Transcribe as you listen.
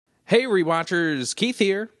Hey rewatchers, Keith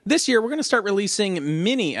here. This year we're going to start releasing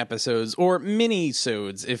mini episodes, or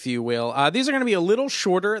mini-sodes, if you will. These are going to be a little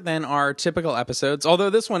shorter than our typical episodes, although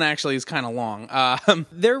this one actually is kind of long.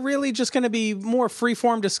 They're really just going to be more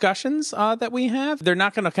free-form discussions that we have. They're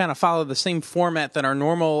not going to kind of follow the same format that our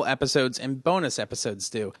normal episodes and bonus episodes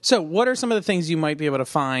do. So what are some of the things you might be able to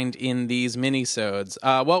find in these mini-sodes?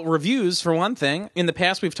 Well, reviews, for one thing. In the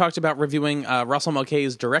past, we've talked about reviewing Russell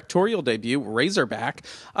Mulcahy's directorial debut, Razorback.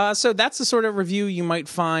 So that's the sort of review you might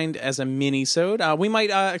find as a mini-sode. We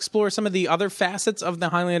might explore some of the other facets of the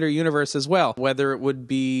Highlander universe as well, whether it would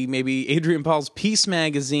be maybe Adrian Paul's Peace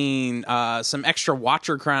magazine, some extra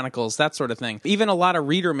Watcher Chronicles, that sort of thing. Even a lot of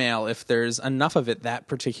reader mail if there's enough of it that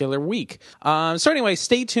particular week. So anyway,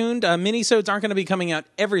 stay tuned. Mini-sodes aren't going to be coming out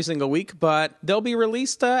every single week, but they'll be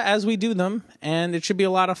released as we do them, and it should be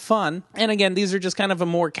a lot of fun. And again, these are just kind of a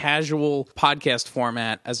more casual podcast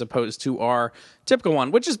format as opposed to our typical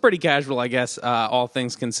one, which is pretty casual, I guess, all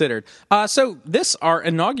things considered. So this, our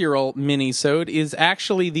inaugural mini-sode, is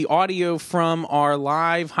actually the audio from our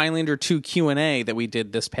live Highlander 2 Q&A that we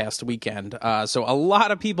did this past weekend. So a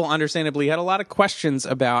lot of people, understandably, had a lot of questions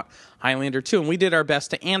about Highlander 2, and we did our best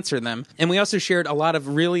to answer them. And we also shared a lot of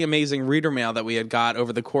really amazing reader mail that we had got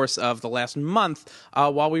over the course of the last month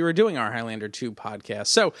while we were doing our Highlander 2 podcast.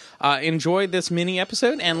 So enjoy this mini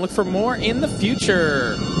episode and look for more in the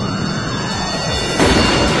future.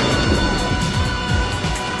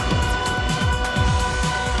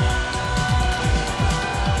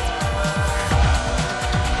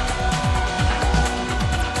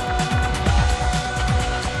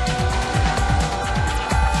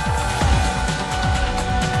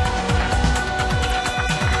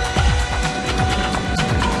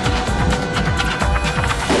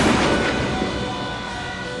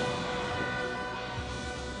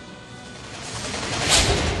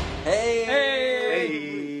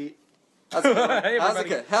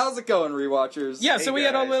 How's it going, rewatchers? Yeah, Hey so we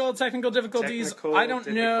guys. had a little technical difficulties. I don't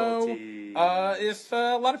know if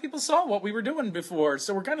a lot of people saw what we were doing before,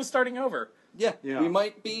 so we're kind of starting over. Yeah, Yeah. we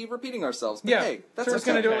might be repeating ourselves, but Yeah, hey, that's so we're just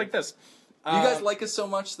going to do it okay. like this. You guys like us so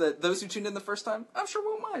much that those who tuned in the first time, I'm sure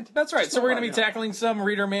won't mind. That's right. Just So we're won't going to be mind. tackling some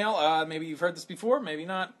reader mail. Maybe you've heard this before, maybe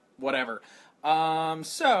not. Whatever. Let's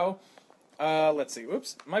see.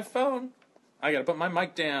 Whoops, my phone. I got to put my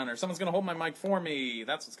mic down, or someone's going to hold my mic for me.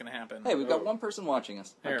 That's what's going to happen. Hey, we've got one person watching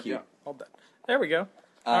us. How There, cute. yeah, hold that. There we go.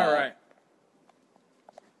 All right.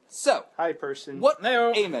 So, Hi, person.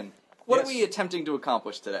 Heyo. Eamon, what Yes. are we attempting to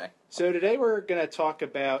accomplish today? So today we're going to talk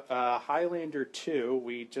about Highlander 2.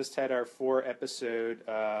 We just had our 4-episode,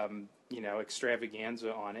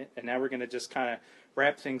 extravaganza on it, and now we're going to just kind of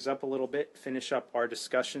wrap things up a little bit, finish up our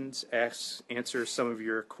discussions, answer some of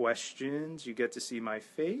your questions. You get to see my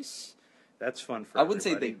face. That's fun for I wouldn't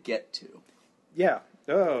say everybody. they get to. Yeah.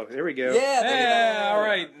 Oh, there we go. Yeah, there you Yeah, go. all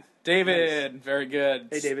right. David, very good.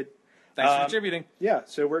 Hey, David. Thanks for contributing. Yeah,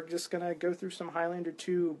 so we're just going to go through some Highlander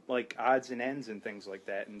 2, like, odds and ends and things like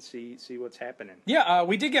that, and see what's happening. Yeah,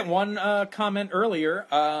 we did get one comment earlier.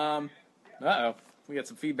 Uh-oh, we got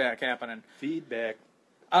some feedback happening. Feedback.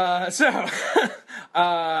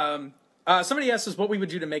 Somebody asked us what we would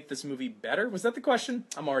do to make this movie better. Was that the question?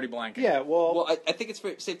 I'm already blanking. Yeah, Well, I think it's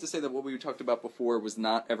safe to say that what we talked about before was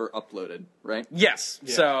not ever uploaded, right? Yes.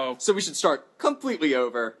 Yeah. So we should start completely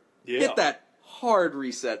over. Yeah. Hit that hard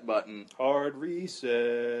reset button. hard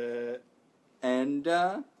reset. And,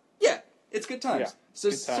 it's good times. Yeah, so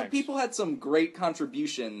good times. people had some great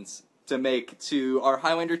contributions to make to our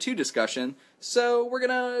Highlander 2 discussion, so we're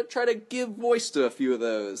gonna try to give voice to a few of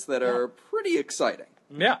those that are pretty exciting.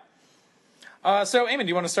 Yeah. So, Eamon, do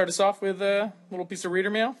you want to start us off with a little piece of reader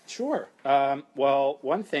mail? Sure. Well,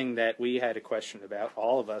 one thing that we had a question about,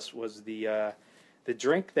 all of us, was the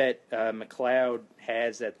drink that McLeod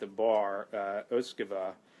has at the bar,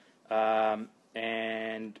 Oskava,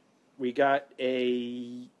 and we got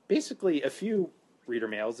basically a few reader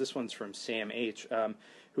mails. This one's from Sam H.,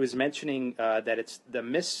 who is mentioning that it's the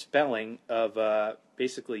misspelling of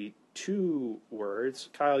basically 2 words.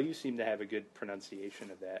 Kyle, you seem to have a good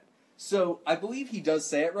pronunciation of that. So I believe he does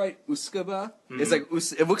say it right. Uskaba. It's like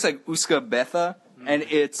it looks like Uskabetha, and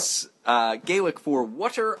it's Gaelic for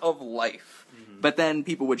water of life. But then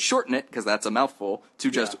people would shorten it because that's a mouthful to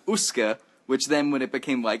just Uska, which then when it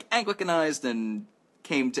became like Anglicanized and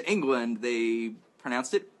came to England, they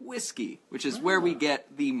pronounced it whiskey, which is where we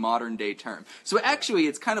get the modern day term. So actually,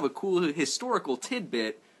 it's kind of a cool historical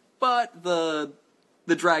tidbit, but the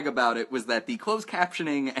drag about it was that the closed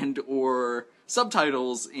captioning and or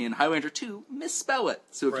subtitles in Highlander 2 misspell it.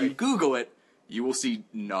 So if you Right. Google it, you will see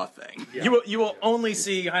nothing. Yeah. You will only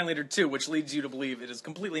see Highlander 2, which leads you to believe it is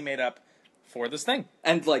completely made up for this thing.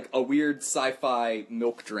 And like a weird sci-fi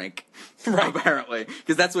milk drink, Right. apparently,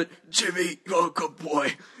 because that's what Jimmy. Oh, good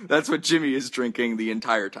boy. That's what Jimmy is drinking the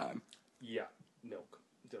entire time. Yeah, milk.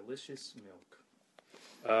 Delicious milk.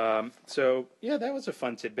 So, yeah, that was a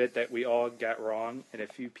fun tidbit that we all got wrong, and a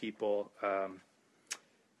few people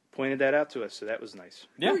pointed that out to us, so that was nice.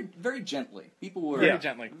 Yeah. Very, very gently. People were Very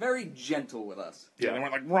gently. very gentle with us. Yeah. They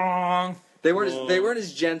weren't like, wrong. They weren't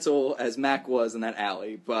as gentle as Mac was in that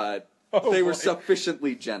alley, but Oh, they were boy.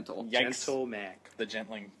 sufficiently gentle. Yikes. Gentle Mac. The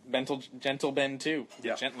gentling. Gentle Ben 2.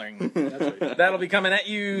 Yeah. Gentling. That's right. That'll be coming at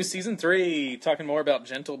you, season 3, talking more about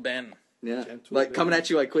Gentle Ben. Yeah, Gentle like baby. coming at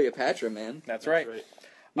you like Cleopatra, man. That's right.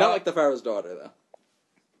 Not like the Pharaoh's daughter, though.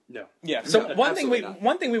 No. Yeah. So No, one thing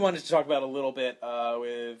absolutely we wanted to talk about a little bit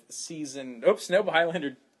with Snow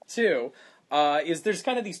Highlander 2 is there's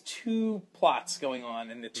kind of these two plots going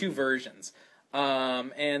on in the two versions.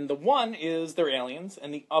 And the one is they're aliens,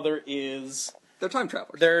 and the other is They're time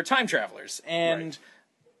travelers. they're time travelers. And Right.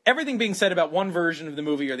 everything being said about one version of the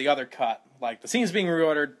movie or the other cut, like the scenes being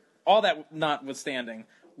reordered, all that notwithstanding,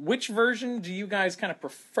 which version do you guys kind of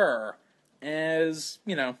prefer as,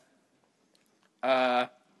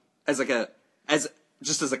 as a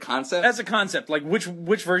concept. as a concept? Like, which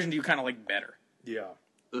version do you kind of like better? Yeah.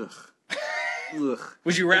 Ugh. Ugh.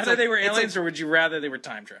 Would you rather like- they were it's aliens, like- or would you rather they were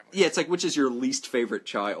time travelers? Yeah, it's like, which is your least favorite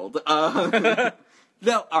child?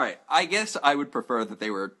 No, all right. I guess I would prefer that they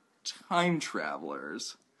were time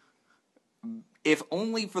travelers, if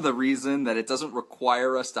only for the reason that it doesn't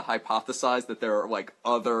require us to hypothesize that there are like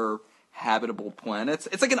other habitable planets.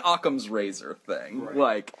 It's like an Occam's razor thing. Right.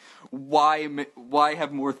 Like, why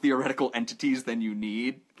have more theoretical entities than you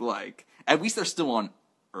need? Like, at least they're still on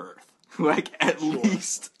Earth. Like, at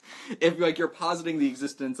least if like you're positing the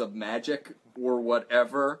existence of magic or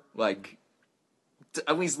whatever, like, to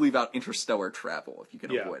at least leave out interstellar travel if you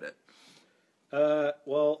can Yeah. avoid it.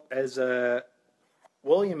 Well, as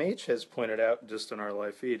William H. has pointed out just on our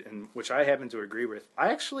live feed, and which I happen to agree with,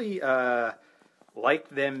 I actually like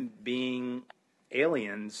them being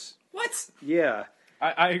aliens. What? Yeah.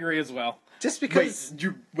 I agree as well. Just because...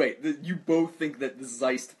 You both think that the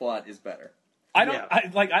Zeist plot is better. I don't.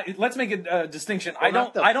 Yeah. Let's make a distinction. Well, I don't.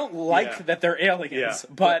 not the- I don't like yeah. that they're aliens,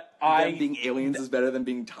 Yeah. but Them being aliens is better than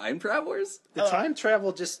being time travelers? The time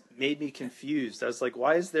travel just made me confused. I was like,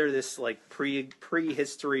 why is there this like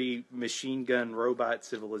prehistory machine gun robot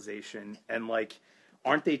civilization? And like,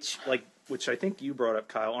 aren't they like, which I think you brought up,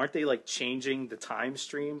 Kyle, aren't they like changing the time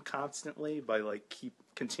stream constantly by like keep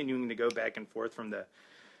continuing to go back and forth from the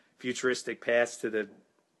futuristic past to the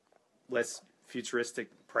less futuristic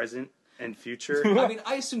present and future? I mean,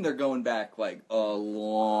 I assume they're going back like a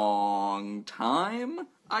long time,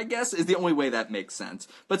 I guess, is the only way that makes sense.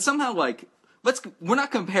 But somehow, like, we're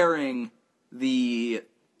not comparing the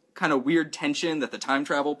kind of weird tension that the time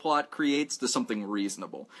travel plot creates to something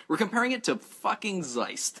reasonable. We're comparing it to fucking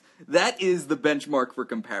Zeist. That is the benchmark for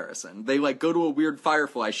comparison. They like go to a weird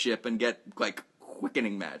Firefly ship and get like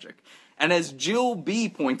quickening magic. And as Jill B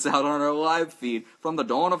points out on our live feed, from the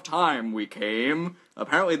dawn of time we came.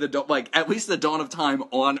 Apparently, at least the dawn of time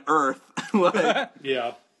on Earth. Like,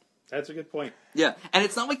 Yeah, that's a good point. yeah, and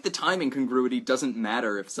it's not like the time incongruity doesn't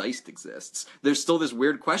matter if Zeist exists. There's still this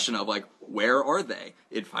weird question of, like, where are they?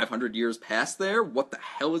 In 500 years past there? What the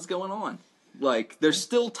hell is going on? Like, there's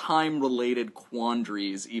still time-related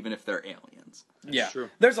quandaries, even if they're aliens. yeah, true.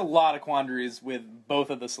 there's a lot of quandaries with both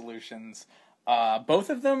of the solutions. Both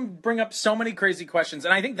of them bring up so many crazy questions,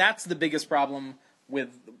 and I think that's the biggest problem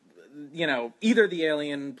with, either the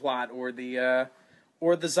alien plot or the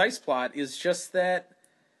Zeist plot is just that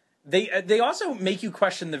they also make you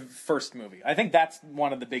question the first movie. I think that's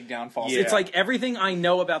one of the big downfalls. Yeah. It's like everything I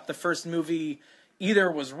know about the first movie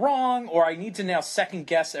either was wrong or I need to now second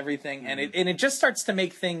guess everything, and it just starts to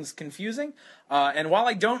make things confusing. And while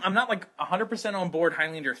I'm not like 100% on board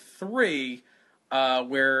Highlander 3,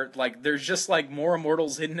 where like there's just like more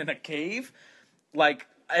immortals hidden in a cave. Like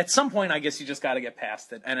at some point, I guess you just got to get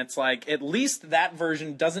past it, and it's like at least that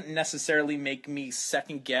version doesn't necessarily make me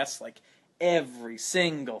second guess like every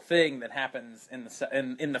single thing that happens in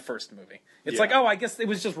the first movie. It's Yeah. like, oh, I guess it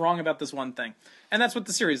was just wrong about this one thing, and that's what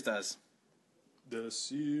the series does. The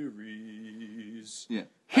series. Yeah.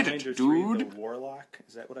 Hit Highlander it, 3, dude. The Warlock.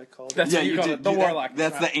 Is that what I called it? That's what you call it, the Warlock.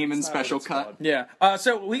 That's the Eamon It's not what special it's cut. called. Yeah.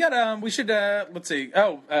 So we got. We should. Let's see.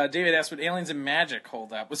 Oh, David asked, "Would aliens and magic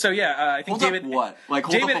hold up?" So yeah, I think Hold David. up what? Like,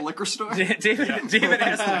 hold David- up a liquor store? David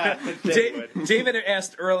asked. David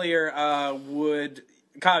asked earlier. Would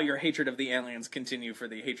Kyle, your hatred of the aliens continue for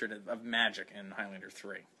the hatred of magic in Highlander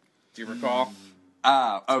 3? Do you recall?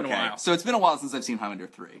 Ah, been a okay. while. So it's been a while since I've seen Highlander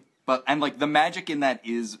 3. But and like the magic in that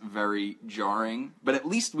is very jarring. But at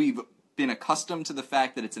least we've been accustomed to the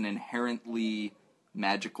fact that it's an inherently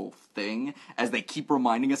magical thing, as they keep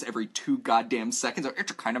reminding us every 2 goddamn seconds.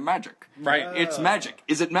 It's a kind of magic. Right. It's magic.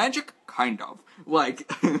 Is it magic? Kind of. Like,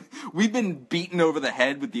 we've been beaten over the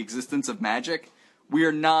head with the existence of magic. We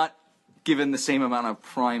are not given the same amount of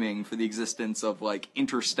priming for the existence of, like,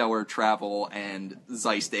 interstellar travel and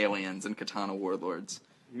Zeist aliens and katana warlords.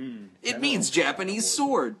 It means Japanese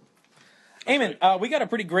sword. Eamon, we got a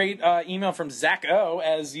pretty great email from Zach O,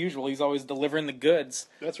 as usual. He's always delivering the goods.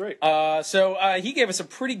 That's right. So he gave us a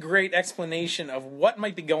pretty great explanation of what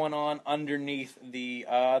might be going on underneath the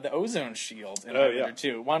ozone shield in Highlander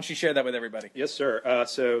 2. Why don't you share that with everybody? Yes, sir.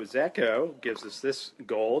 So Zacho gives us this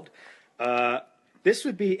gold. This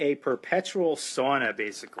would be a perpetual sauna,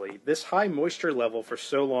 basically. This high moisture level for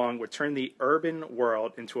so long would turn the urban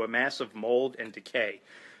world into a mass of mold and decay.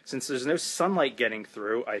 Since there's no sunlight getting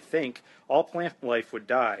through, I think, all plant life would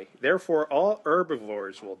die. Therefore, all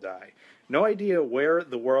herbivores will die. No idea where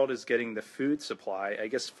the world is getting the food supply. I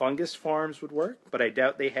guess fungus farms would work, but I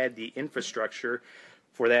doubt they had the infrastructure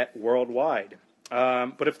for that worldwide.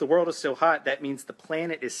 But if the world is so hot, that means the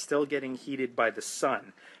planet is still getting heated by the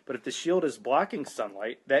sun. But if the shield is blocking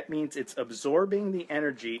sunlight, that means it's absorbing the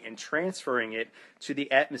energy and transferring it to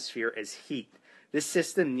the atmosphere as heat. This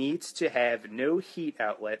system needs to have no heat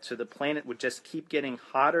outlet, so the planet would just keep getting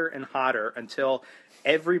hotter and hotter until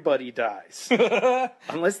everybody dies.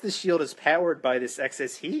 Unless the shield is powered by this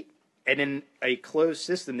excess heat, and in a closed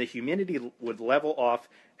system, the humidity would level off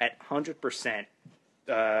at 100%,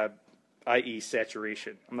 i.e.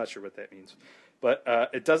 saturation. I'm not sure what that means. But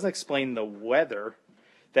it doesn't explain the weather.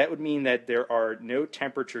 That would mean that there are no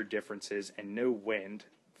temperature differences and no wind.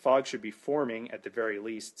 Fog should be forming at the very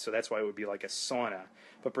least, so that's why it would be like a sauna.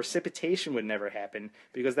 But precipitation would never happen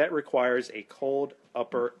because that requires a cold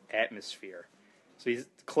upper atmosphere. So he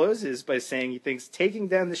closes by saying he thinks taking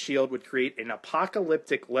down the shield would create an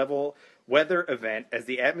apocalyptic level weather event as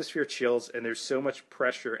the atmosphere chills and there's so much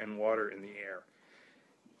pressure and water in the air.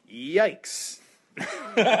 Yikes.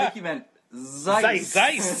 I think you meant Zeist.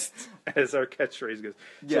 Zeist, as our catchphrase goes.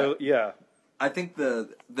 Yeah. So, yeah. I think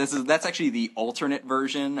that's actually the alternate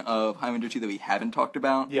version of Highlander 2 that we haven't talked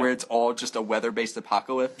about, where it's all just a weather-based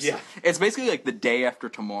apocalypse. Yeah. It's basically like the day after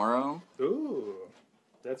tomorrow. Ooh.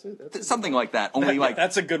 That's it. Something like that. Only like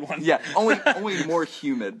That's a good one. yeah, only more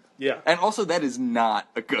humid. Yeah. And also that is not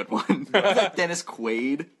a good one. Is that Dennis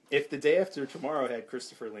Quaid? If the day after tomorrow had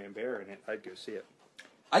Christopher Lambert in it, I'd go see it.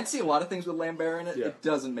 I'd see a lot of things with Lambert in it. Yeah. It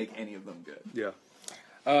doesn't make any of them good. Yeah.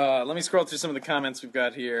 Let me scroll through some of the comments we've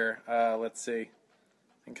got here. Let's see.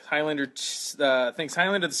 I think Highlander thinks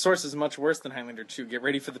Highlander the Source is much worse than Highlander 2. Get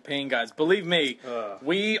ready for the pain, guys. Believe me,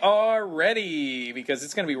 we are ready because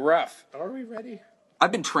it's going to be rough. Are we ready?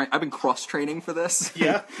 I've been cross training for this.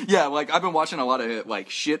 Yeah? Yeah, like I've been watching a lot of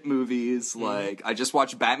like shit movies. Like I just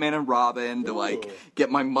watched Batman and Robin to like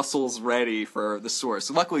get my muscles ready for the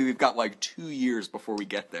Source. Luckily, we've got like 2 years before we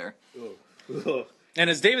get there. And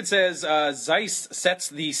as David says, Zeist sets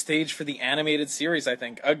the stage for the animated series, I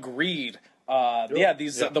think. Agreed.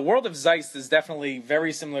 The world of Zeist is definitely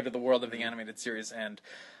very similar to the world of the animated series, and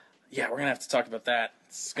yeah, we're going to have to talk about that.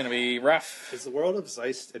 It's going to be rough. Is the world of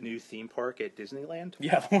Zeist a new theme park at Disneyland?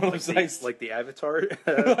 Yeah, the world of Zeist. Like the Avatar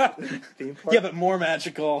theme park? Yeah, but more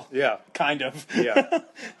magical. Yeah. Kind of. Yeah.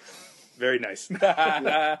 Very nice.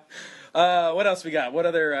 What else we got? What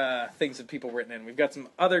other things have people written in? We've got some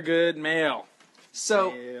other good mail.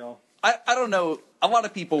 So I don't know. A lot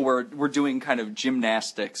of people were doing kind of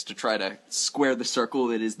gymnastics to try to square the circle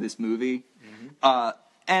that is this movie.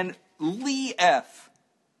 And Lee F.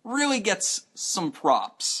 really gets some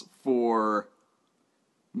props for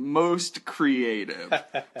most creative.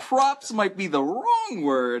 Props might be the wrong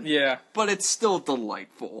word, Yeah. but it's still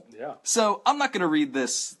delightful. Yeah. So I'm not going to read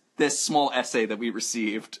this small essay that we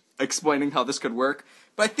received explaining how this could work,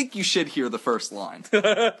 but I think you should hear the first line.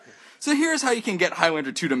 So here's how you can get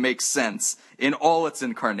Highlander 2 to make sense in all its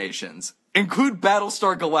incarnations. Include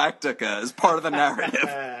Battlestar Galactica as part of the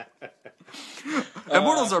narrative.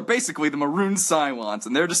 Immortals are basically the maroon Cylons,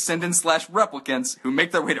 and they're descendants/replicants who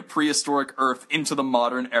make their way to prehistoric Earth into the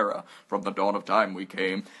modern era. From the dawn of time we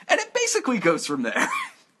came. And it basically goes from there.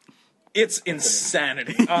 It's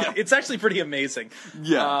insanity. It's actually pretty amazing.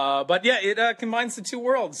 Yeah. But yeah, it combines the two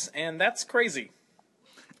worlds, and that's crazy.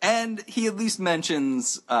 And he at least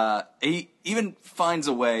mentions, he even finds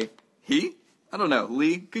a way. He? I don't know.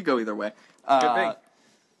 Lee? Could go either way. Could be.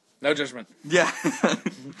 No judgment. Yeah.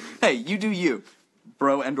 Hey, you do you,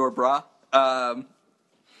 bro and or bra.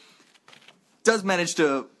 Does manage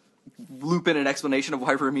to loop in an explanation of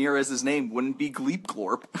why Ramirez's name wouldn't be Gleep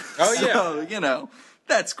Glorp. Oh, yeah. So, you know,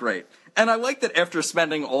 that's great. And I like that after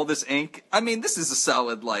spending all this ink, I mean, this is a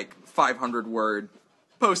solid, 500-word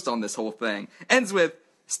post on this whole thing. Ends with,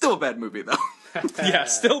 still a bad movie, though. Yeah,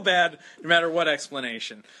 still bad, no matter what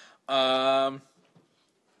explanation. No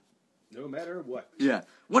matter what. Yeah.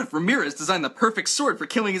 What if Ramirez designed the perfect sword for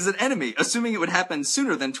killing his enemy, assuming it would happen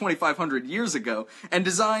sooner than 2,500 years ago, and the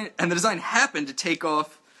design happened to take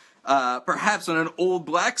off perhaps when an old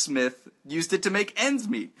blacksmith used it to make ends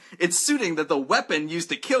meet. It's suiting that the weapon used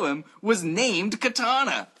to kill him was named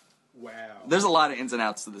Katana. Wow. There's a lot of ins and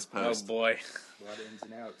outs to this Oh, post. boy. A lot of ins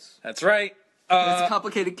and outs. That's right. It's a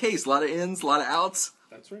complicated case. A lot of ins, a lot of outs.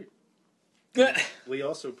 That's right. Lee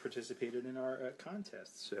also participated in our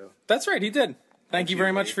contest, so... That's right, he did. Thank you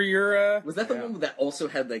very much for your... Was that the one that also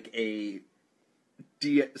had a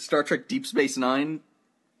Star Trek Deep Space Nine?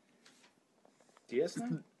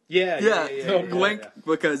 DS9? Yeah, yeah.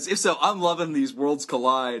 because if so, I'm loving these Worlds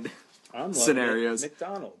Collide I'm loving scenarios. it.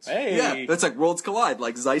 McDonald's. Hey. Yeah, that's like Worlds Collide,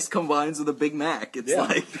 like Zeiss combines with a Big Mac. It's Yeah.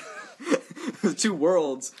 like the two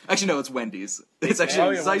worlds. Actually, no, it's Wendy's. It's actually Oh,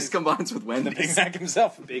 yeah, Zeiss Wendy's. combines with Wendy's. Big Mac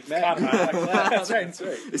himself. Big Mac. That's right.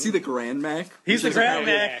 Is he the Grand Mac? He's the Which is Grand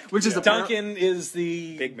apparently- Mac. Which is Duncan is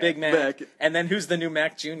the Big Mac. Mac. And then who's the new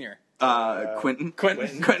Mac Jr.? Quentin.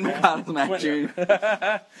 Quentin. Quentin McConnell Mac Quentin.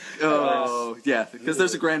 Jr. Oh, yeah, because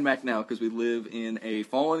there's a Grand Mac now because we live in a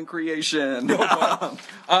fallen creation.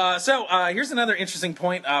 So here's another interesting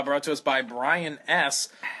point brought to us by Brian S.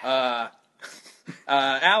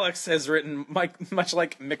 Alex has written much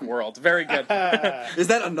like McWorld. Very good. Is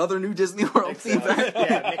that another new Disney World theme park?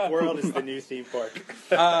 Yeah, McWorld is the new theme park.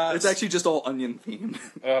 It's actually just all onion themed.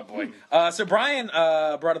 Oh boy. So Brian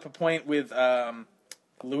brought up a point with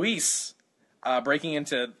Luis breaking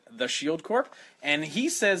into the Shield Corp, and he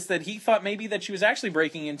says that he thought maybe that she was actually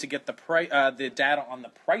breaking in to get the data on the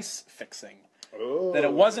price fixing. Oh. That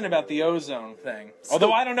it wasn't about the ozone thing.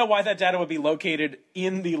 Although I don't know why that data would be located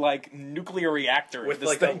in the nuclear reactor With of this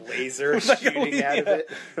like thing. a laser Like a- shooting out of it.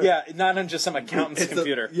 Yeah, not on just some accountant's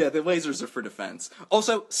computer. The lasers are for defense.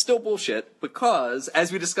 Also, still bullshit, because,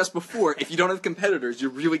 as we discussed before, if you don't have competitors, you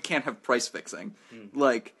really can't have price fixing.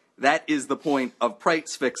 Like, that is the point of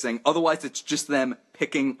price fixing. Otherwise, it's just them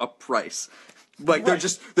picking a price. Like, they're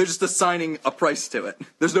just assigning a price to it.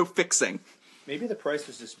 There's no fixing. Maybe the price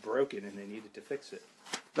was just broken and they needed to fix it.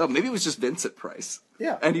 No, maybe it was just Vincent Price.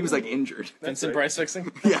 Yeah. And he was, injured. Vincent right. price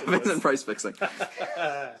fixing? Yeah, Vincent Price fixing.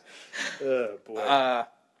 Oh, boy.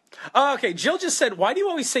 Oh, okay, Jill just said, why do you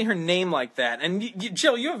always say her name like that? And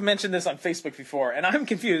Jill, you have mentioned this on Facebook before, and I'm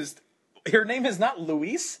confused. Her name is not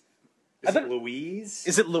Louise? Is it Louise?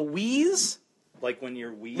 Is it Louise? Like when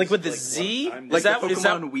you're wheezed? Like with the Z? I'm- Like that- the is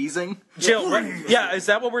that- Pokemon wheezing. Jill, yeah, is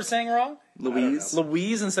that what we're saying wrong? Louise.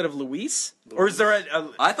 Louise instead of Luis? Or is there a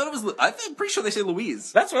I thought it was. I'm pretty sure they say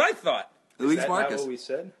Louise. That's what I thought. Louise Is that not Marcus. what we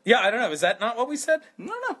said? Yeah, I don't know. Is that not what we said?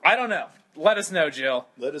 No. I don't know. Let us know, Jill.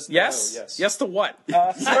 Let us know. Yes? Yes. Yes to what?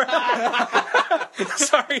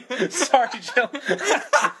 Sorry. Sorry, Jill.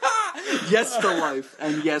 Yes to life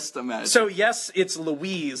and yes to magic. So, yes, it's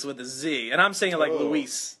Louise with a Z, and I'm saying it like Oh.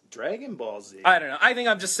 Luis. Dragon Ball Z. I don't know. I think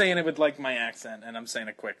I'm just saying it with, my accent, and I'm saying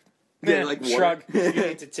it quick. Yeah, like shrug. You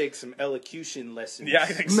need to take some elocution lessons. Yeah, I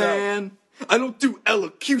think so. Man, I don't do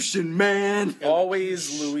elocution, man.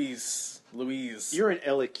 Always Louise. Louise. You're an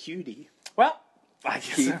elocutie. Well, I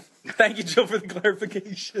guess so. Thank you, Jill, for the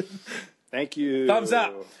clarification. Thank you. Thumbs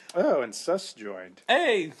up. Oh, and Sus joined.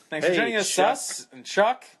 Hey, thanks for Hey, joining us, Chuck. Sus and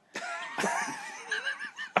Chuck.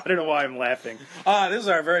 I don't know why I'm laughing. This is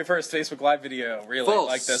our very first Facebook Live video, really, False.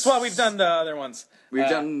 like this. Well, we've done the other ones. We've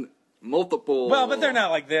done multiple. Well, but they're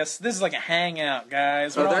not like this. This is like a hangout,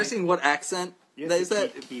 guys. Oh, We're they're all- asking what accent You that have is to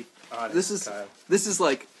that. keep honest, This is Kyle. this is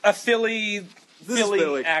like a Philly This is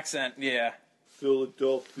Philly. accent, yeah.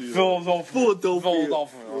 Philadelphia. Philadelphia.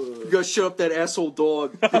 Philadelphia. You gotta shut up that asshole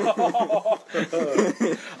dog.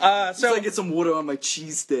 So, I get some water on my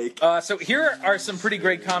cheesesteak. so here are some pretty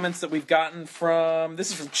great comments that we've gotten from. This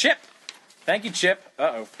is from Chip. Thank you, Chip.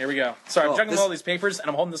 Here we go. Sorry, I'm Oh, juggling this- all these papers, and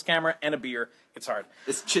I'm holding this camera and a beer. It's hard.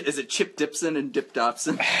 Is it Chip Dipson and Dip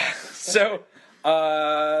Dobson? So,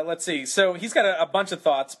 let's see. So he's got a bunch of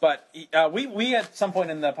thoughts, but we at some point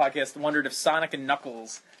in the podcast wondered if Sonic and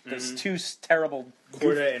Knuckles, those two terrible,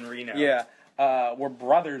 Corda and Reno. yeah, were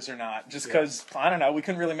brothers or not. Just because I don't know, we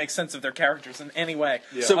couldn't really make sense of their characters in any way.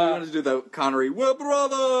 Yeah. So we wanted to do the Connery. We're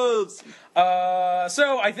brothers.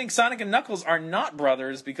 So I think Sonic and Knuckles are not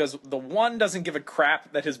brothers because the one doesn't give a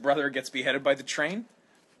crap that his brother gets beheaded by the train.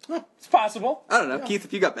 It's possible. I don't know, Keith.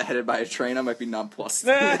 If you got beheaded by a train, I might be nonplussed.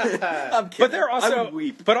 I'm kidding. But they're I also, would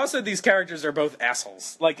weep. but also these characters are both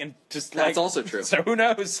assholes. Like, and just That's like, also true. So who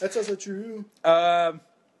knows? That's also true.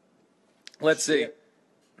 Let's see.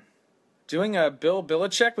 Doing a Bill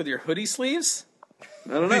Belichick with your hoodie sleeves.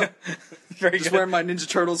 I don't know. Very Just good. wearing my Ninja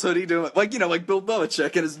Turtles hoodie, doing like Bill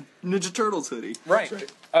Belichick and his Ninja Turtles hoodie. Right.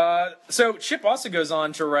 So Chip also goes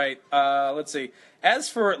on to write, let's see. As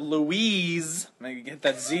for Louise, maybe get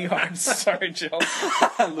that Z hard. Sorry, Jill.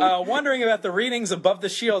 Wondering about the readings above the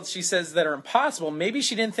shield, she says that are impossible. Maybe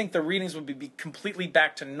she didn't think the readings would be completely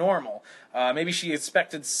back to normal. Maybe she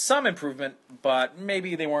expected some improvement, but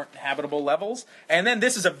maybe they weren't habitable levels. And then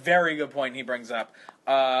this is a very good point he brings up.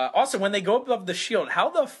 Also, when they go above the shield, how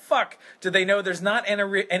the fuck do they know there's not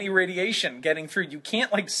any radiation getting through? You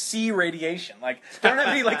can't, like, see radiation. Like, they don't have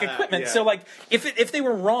any, like, equipment. Yeah. So, like, if they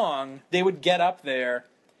were wrong, they would get up there,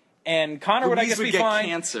 and Connor would, I Louise guess, would be get fine.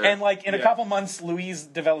 cancer. And, like, in a Yeah. couple months, Louise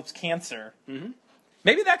develops cancer. Mm-hmm.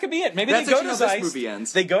 Maybe that could be it. Maybe That's they go to actually how this Zeist. movie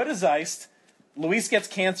ends. They go to Zeist. Louise gets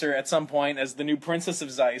cancer at some point as the new princess of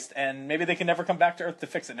Zeist, and maybe they can never come back to Earth to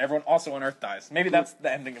fix it, and everyone also on Earth dies. Maybe that's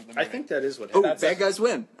the ending of the movie. I think that is what Oh, happened. bad guys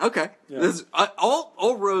win. Okay. This,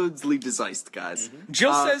 all roads lead to Zeist, guys.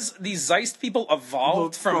 Jill says these Zeist people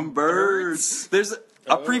evolved from birds. There's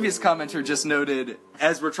a previous commenter just noted,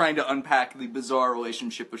 as we're trying to unpack the bizarre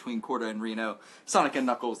relationship between Corda and Reno, Sonic and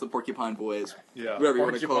Knuckles, the Porcupine Boys, Yeah. whatever you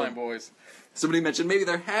want to call Porcupine them. boys. Somebody mentioned maybe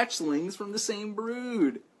they're hatchlings from the same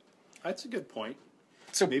brood. That's a good point.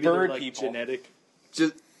 So Maybe bird they're like people. genetic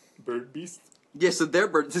Just, bird beasts. yeah, so they're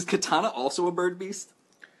birds. Is Katana also a bird beast?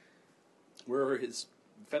 Where are his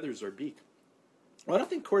feathers or beak? Well, I don't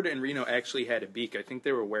think Corda and Reno actually had a beak. I think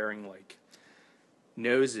they were wearing like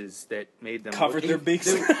noses that made them Covered look- their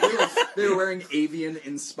beaks. They were wearing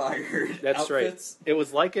avian-inspired That's outfits. right. It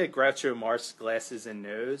was like a Groucho Marx glasses and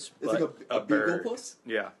nose, It's but like a bird. beagle puss?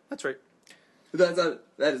 Yeah, that's right. That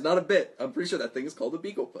is not a bit. I'm pretty sure that thing is called a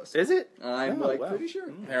beagle puss. Is it? I'm Oh, wow. pretty sure.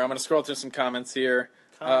 Here, I'm going to scroll through some comments here.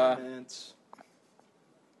 Comments.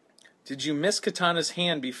 Did you miss Katana's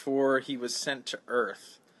hand before he was sent to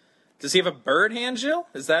Earth? Does he have a bird hand, Jill?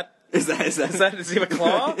 Is that Is that does he have a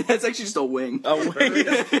claw? That's actually just a wing. A wing?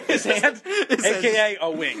 His hand? His AKA a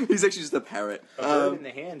wing. He's actually just a parrot. A bird in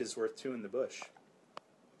the hand is worth two in the bush.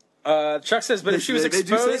 Chuck says, but if she was They do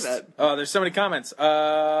say exposed... that. Oh, there's so many comments.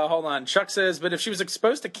 Hold on. Chuck says, but if she was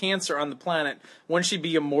exposed to cancer on the planet, wouldn't she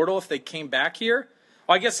be immortal if they came back here?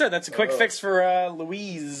 Well, I guess so. That's a quick fix for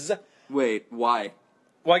Louise. Wait, why?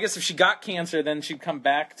 Well, I guess if she got cancer, then she'd come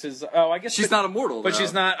back to... I guess... She's not immortal, But though.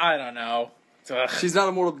 she's not... I don't know. Ugh. She's not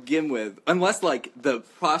immortal to begin with, unless like the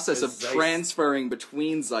process of Zeist. transferring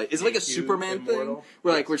between Zeist. It's like a Make you Superman thing, immortal?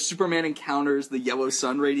 where Superman encounters the yellow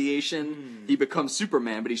sun radiation, he becomes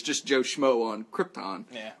Superman, but he's just Joe Schmo on Krypton.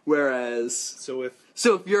 Yeah. Whereas, So if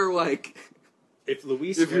you're like,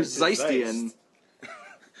 Luis if you're went to Zeistian,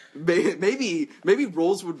 Zeist, maybe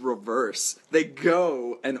roles would reverse. They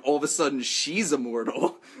go, and all of a sudden she's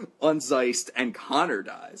immortal on Zeist, and Connor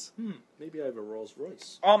dies. maybe I have a Rolls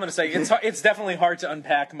Royce. All I'm going to say, it's definitely hard to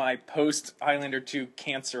unpack my post-Highlander 2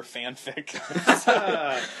 cancer fanfic.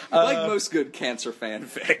 Like most good cancer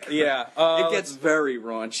fanfic. Yeah. It gets very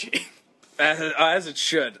raunchy. As it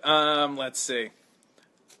should. Let's see.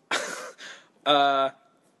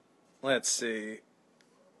 Let's see.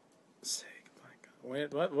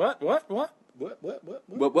 Wait, what? What?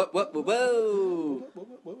 Whoa.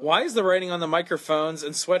 Why is the writing on the microphones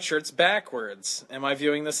and sweatshirts backwards? Am I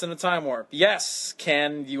viewing this in a time warp? Yes,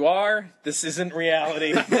 Ken, you are. This isn't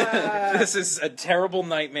reality. This is a terrible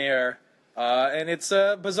nightmare. And it's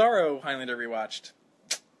a Bizarro Highlander rewatched.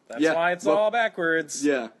 That's Yeah, why it's well, all backwards.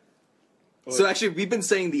 Yeah. So actually, we've been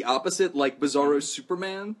saying the opposite, like Bizarro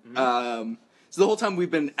Superman. So the whole time we've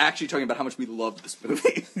been actually talking about how much we love this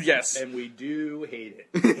movie. Yes. And we do hate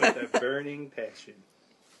it with a burning passion.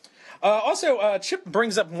 Also, Chip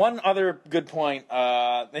brings up one other good point,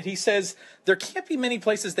 that he says there can't be many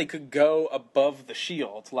places they could go above the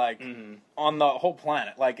shield, like, on the whole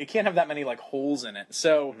planet. Like, it can't have that many, like, holes in it.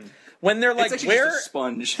 So, when they're like, It's actually where... just a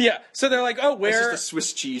sponge. Yeah, so they're like, oh, It's where... just a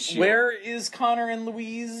Swiss cheese shield. Where is Connor and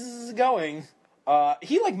Louise going?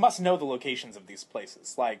 He, like, must know the locations of these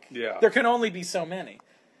places. Like, Yeah. there can only be so many.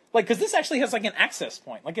 Like, because this actually has, like, an access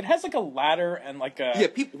point. Like, it has, like, a ladder and, like, a... Yeah,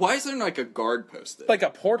 why is there like a guard posted? Like a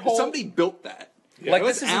porthole. Somebody built that. Like,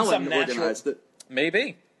 Unless this isn't Alan some natural... organized it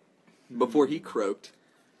Maybe. before he croaked.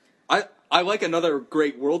 I like another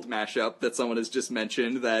great world mashup that someone has just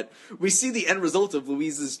mentioned, that we see the end result of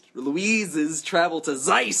Louise's travel to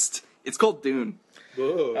Zeist. It's called Dune.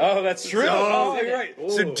 Whoa. Oh, that's true. Oh, you're right.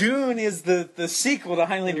 So Oh. Dune is the sequel to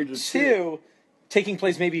Highlander 2. taking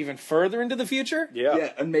place maybe even further into the future.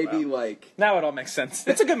 Yeah, and maybe like Now it all makes sense.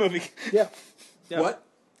 It's a good movie. Yeah. what?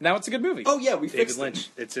 Now it's a good movie. Oh yeah, we David fixed it. Lynch.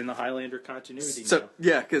 It's in the Highlander continuity. So now.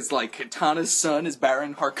 yeah, because like Katana's son is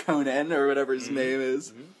Baron Harkonnen or whatever his name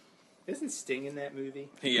is. Isn't Sting in that movie?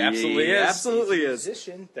 He absolutely He is. absolutely He's a is.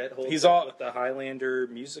 musician that holds He's up all- with the Highlander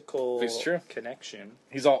musical It's true. connection.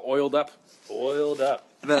 He's all oiled up. Oiled up.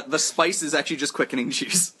 The spice is actually just quickening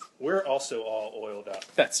juice. We're also all oiled up.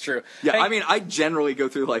 That's true. Yeah, Hey- I mean, I generally go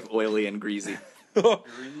through like oily and greasy.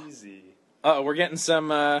 Greasy. We're getting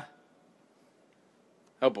some.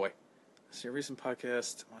 Oh boy, this your recent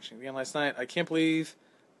podcast. Watching again last night. I can't believe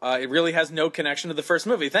it really has no connection to the first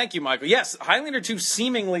movie. Thank you, Michael. Yes, Highlander 2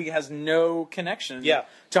 seemingly has no connection. Yeah.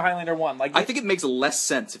 To Highlander 1. Like I think it makes less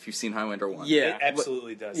sense if you've seen Highlander 1. Yeah. It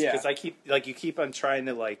absolutely does. Yeah. Because you keep on trying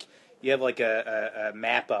to you have like a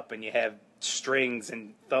map up and you have strings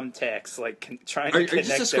and thumbtacks trying to Are you connect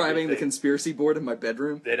just describing the everything. conspiracy board in my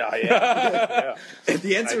bedroom? That I am.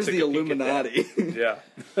 The answer I is took the a peek at that. Illuminati. Yeah.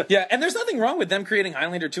 Yeah, and there's nothing wrong with them creating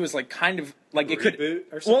Highlander 2 as kind of it could. Reboot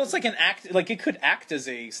or something? Well, it's like an act. Like it could act as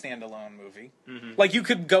a standalone movie. Like you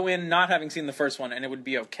could go in not having seen the first one and it would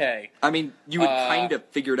be okay. I mean, you would kind of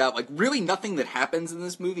figure it out. Like, really, nothing that happens in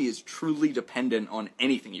this movie is truly dependent on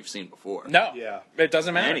anything you've seen before. No. Yeah. It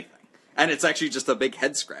doesn't matter. Anything. And it's actually just a big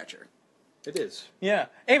head scratcher. It is. Yeah.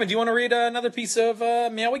 Eamon, do you want to read another piece of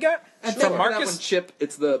mail we got? And From thank you for that Marcus? one, Chip.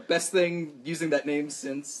 It's the best thing using that name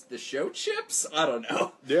since the show Chips? I don't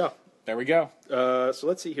know. Yeah. There we go. So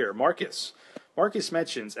let's see here. Marcus. Marcus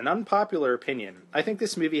mentions an unpopular opinion. I think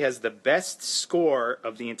this movie has the best score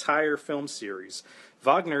of the entire film series.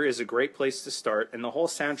 Wagner is a great place to start, and the whole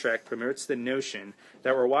soundtrack promotes the notion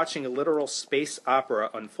that we're watching a literal space opera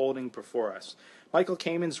unfolding before us. Michael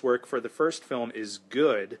Kamen's work for the first film is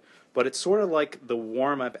good, but it's sort of like the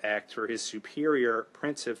warm-up act for his superior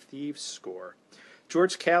Prince of Thieves score.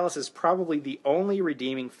 George Callis is probably the only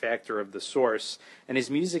redeeming factor of the source, and his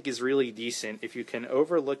music is really decent if you can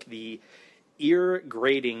overlook the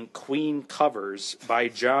ear-grating Queen covers by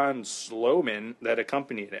John Sloman that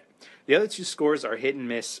accompanied it. The other two scores are hit and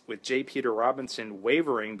miss, with J. Peter Robinson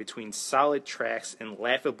wavering between solid tracks and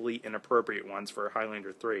laughably inappropriate ones for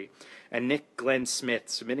Highlander 3, and Nick Glenn Smith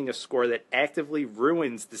submitting a score that actively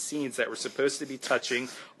ruins the scenes that were supposed to be touching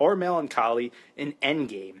or melancholy in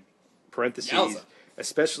Endgame. Parentheses, Yowza.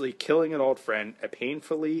 especially killing an old friend, a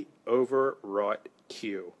painfully overwrought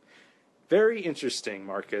cue. Very interesting,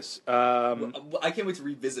 Marcus. I can't wait to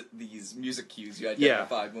revisit these music cues you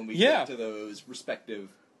identified when we Yeah. get to those respective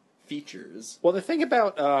features. Well, the thing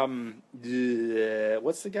about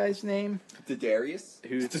what's the guy's name? Darius?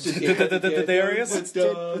 Who Darius? What's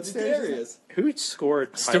Darius? who scored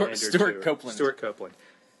Highlander Stuart 2? Copeland. Stuart Copeland.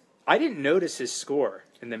 I didn't notice his score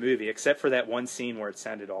in the movie except for that one scene where it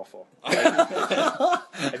sounded awful.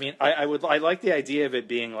 I mean, I like the idea of it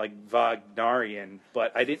being like Wagnerian,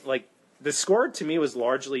 but I didn't like the score. To me, was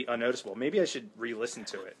largely unnoticeable. Maybe I should re-listen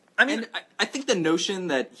to it. I mean, And I think the notion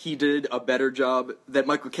that he did a better job, that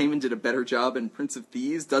Michael Kamen did a better job in Prince of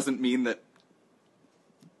Thieves, doesn't mean that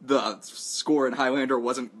the score in Highlander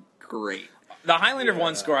wasn't great. the Highlander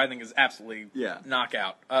 1 score, I think, is absolutely Yeah.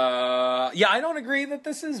 knockout. Yeah, I don't agree that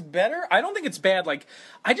this is better. I don't think it's bad. Like,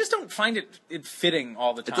 I just don't find it fitting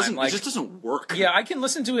all the time. It just doesn't work. Yeah, I can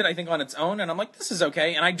listen to it, I think, on its own, and I'm like, this is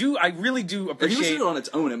okay. And I really do If you listen appreciate... to it on its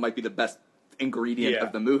own, it might be the best ingredient Yeah.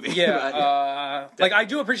 of the movie. Yeah, like I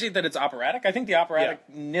do appreciate that it's operatic. I think the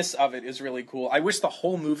operaticness of it is really cool. I wish the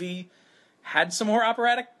whole movie had some more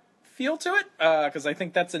operatic feel to it, because I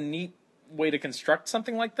think that's a neat way to construct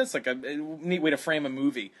something like this, like a neat way to frame a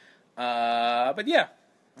movie. But yeah,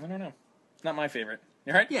 I don't know. Not my favorite.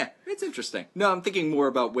 You right? Yeah, it's interesting. No, I'm thinking more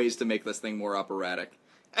about ways to make this thing more operatic.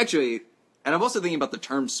 Actually, and I'm also thinking about the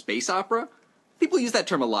term space opera. People use that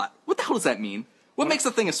term a lot. What the hell does that mean? What makes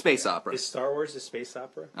a thing a space opera? Is Star Wars a space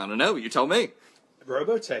opera? I don't know. You tell me.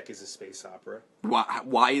 Robotech is a space opera.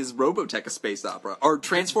 Why is Robotech a space opera? Are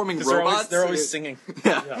transforming Because robots? they're always singing.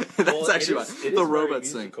 Yeah, Yeah. that's Well, actually it why. is- it The is very robots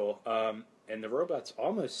sing. musical. And the robots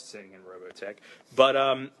almost sing in Robotech, but They I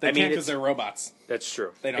can't mean, because it's- they're robots. that's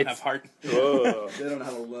true. They don't It's- have heart. Whoa. They don't know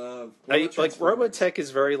how to love. Like Robotech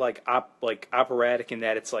is very like operatic in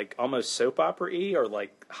that it's like almost soap opera-y or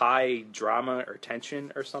like high drama or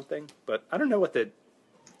tension or something. But I don't know what the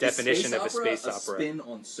definition of a space opera. spin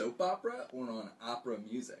on soap opera or on opera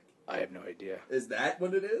music? I have no idea. Is that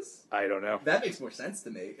what it is? I don't know. That makes more sense to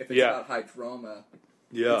me. If it's Yeah. about high drama,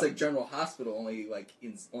 Yeah. it's like General Hospital, only like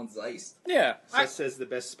on Zeist. Yeah. Seth says the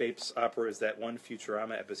best space opera is that one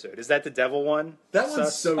Futurama episode. Is that the devil one? That one's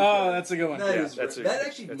Seth? so. Oh, good. that's a good one. That Yeah, is that's that a-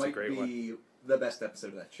 actually that's a might great be the best episode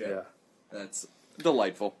of that show. Yeah. That's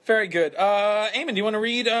Delightful. Very good. Eamon, do you want to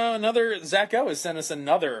read another? Zach O has sent us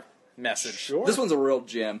another message. Sure. This one's a real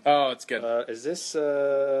gem. Oh, it's good. Is this...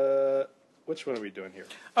 which one are we doing here?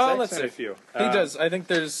 Oh, Zach let's sent see. a few. He does. I think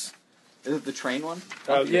there's. Is it the train one?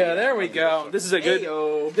 Oh, Yeah, there we go. This is a good.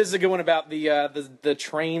 Heyo. This is a good one about the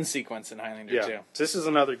train sequence in Highlander Yeah. too. So this is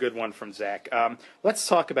another good one from Zach. Let's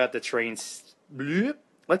talk about the train.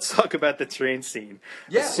 Let's talk about the train scene.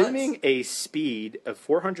 Yeah, Assuming a speed of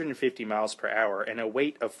 450 miles per hour and a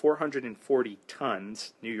weight of 440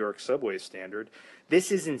 tons, New York subway standard,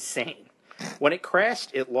 this is insane. When it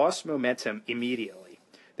crashed, it lost momentum immediately.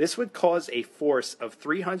 This would cause a force of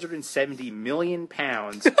 370 million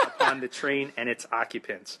pounds upon the train and its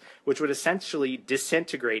occupants, which would essentially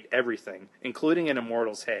disintegrate everything, including an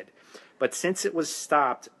immortal's head. But since it was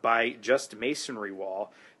stopped by just masonry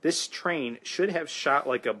wall, this train should have shot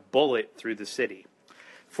like a bullet through the city.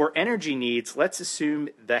 For energy needs, let's assume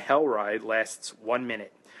the hell ride lasts 1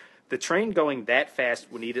 minute. The train going that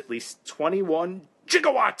fast would need at least 21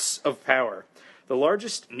 gigawatts of power. The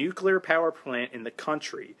largest nuclear power plant in the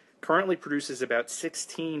country currently produces about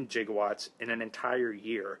 16 gigawatts in an entire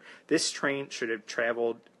year. This train should have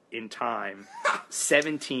traveled in time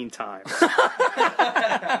 17 times.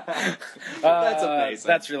 That's amazing.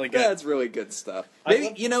 That's really good. That's really good stuff.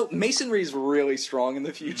 Maybe, masonry's really strong in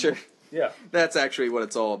the future. Yeah. That's actually what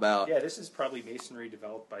it's all about. Yeah, this is probably masonry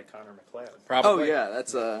developed by Connor McLeod. Oh, Probably. yeah,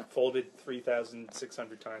 that's Folded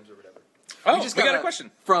 3,600 times or whatever. Oh, we just got a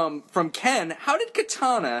question. from Ken. How did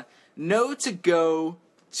Katana know to go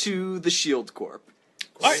to the Shield Corp?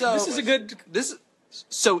 All right, this is a good.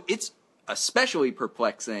 So it's especially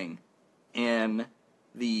perplexing in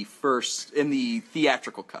the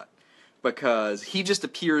theatrical cut, because he just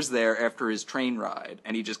appears there after his train ride,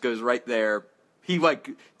 and he just goes right there. He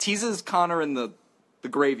teases Connor in the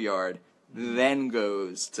graveyard, then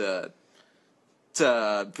goes to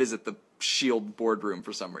visit the Shield boardroom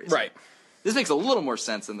for some reason. Right. This makes a little more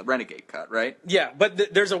sense than the Renegade cut, right? Yeah,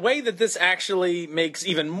 but there's a way that this actually makes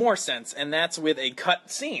even more sense, and that's with a cut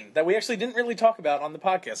scene that we actually didn't really talk about on the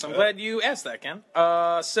podcast. I'm glad you asked that, Ken.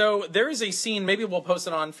 So there is a scene, maybe we'll post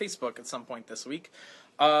it on Facebook at some point this week.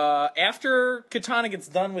 After Katana gets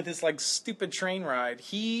done with his stupid train ride,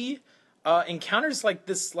 he encounters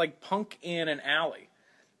this punk in an alley,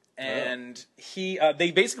 and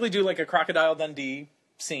they basically do a Crocodile Dundee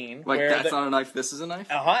scene. That's not a knife, this is a knife?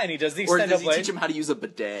 And he does the Or extendo does he blade. teach him how to use a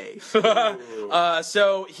bidet?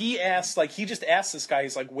 So he just asks this guy,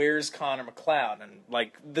 he's like, where's Connor McLeod?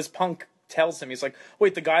 And this punk tells him, he's like,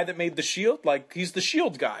 wait, the guy that made the shield? He's the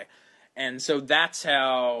shield guy. And so that's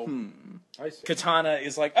how Katana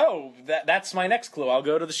is like, oh, that's my next clue. I'll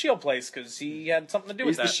go to the shield place because he had something to do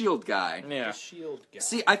with He's that. the shield guy. Yeah. The shield guy.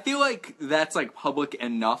 See, I feel like that's public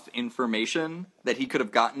enough information that he could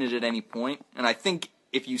have gotten it at any point. And I think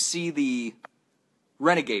if you see the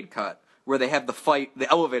Renegade cut, where they have the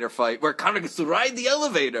elevator fight, where Connor gets to ride the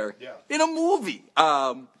elevator in a movie.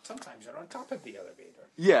 Sometimes you're on top of the elevator.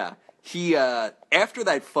 Yeah. He, after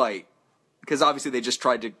that fight, because obviously they just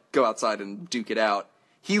tried to go outside and duke it out,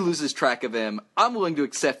 he loses track of him. I'm willing to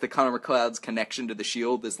accept that Connor McLeod's connection to the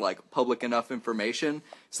Shield is, public enough information.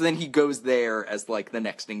 So then he goes there as, the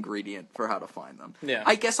next ingredient for how to find them. Yeah.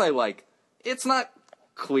 I guess it's not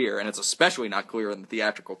clear, and it's especially not clear in the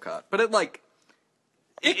theatrical cut, but it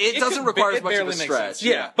doesn't require as much of a stretch.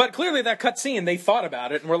 Yeah, but clearly that cut scene, they thought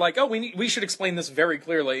about it and were like, oh, we should explain this very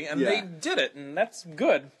clearly, and they did it, and that's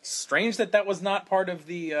good. Strange that was not part of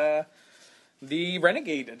the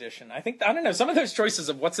Renegade edition. I don't know, some of those choices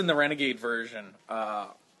of what's in the Renegade version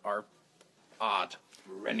are odd.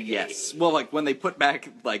 Renegade. Yes. Well, when they put back,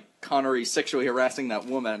 Connery sexually harassing that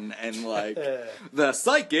woman, and, the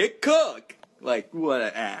psychic cook.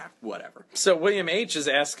 Whatever. So William H. is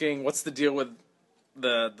asking, what's the deal with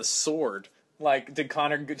the sword? Did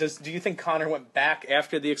Connor, do you think Connor went back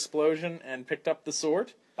after the explosion and picked up the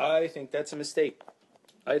sword? I think that's a mistake.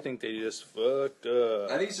 I think they just fucked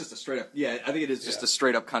up. I think it's just a straight up. Yeah, I think it is just a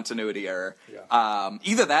straight up continuity error. Yeah.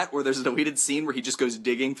 Either that, or there's a deleted scene where he just goes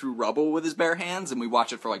digging through rubble with his bare hands, and we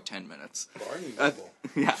watch it for 10 minutes. Barney Rubble.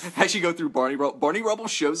 Yeah, as you go through Barney Rubble. Barney Rubble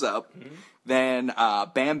shows up. Mm-hmm. Then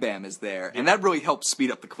Bam Bam is there, and that really helps speed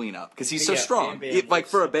up the cleanup because he's so strong. Bam Bam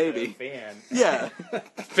For a baby. Fan. Yeah.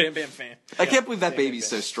 Bam Bam fan. I can't believe that Bam baby's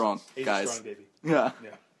Bam. so strong, He's guys. a strong baby. Yeah.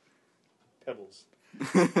 Yeah. Pebbles.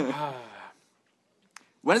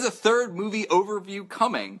 When is a third movie overview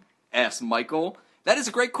coming? Asked Michael. That is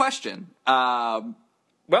a great question. Well,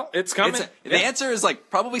 it's coming. The answer is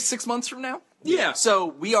probably 6 months from now. Yeah. So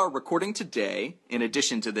we are recording today, in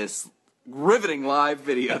addition to this riveting live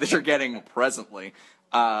video that you're getting presently.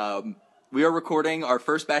 we are recording our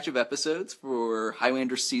first batch of episodes for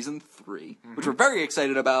Highlander Season 3, which we're very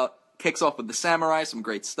excited about. Kicks off with the Samurai, some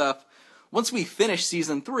great stuff. Once we finish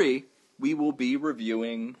Season 3, we will be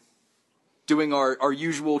doing our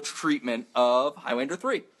usual treatment of Highlander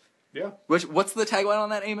 3. Yeah. What's the tagline on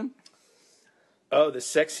that, Eamon? Oh, the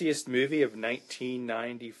sexiest movie of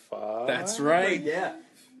 1995. That's right. Yeah.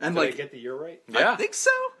 And Did I get the year right? Yeah. I think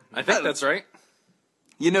so. I think that's right.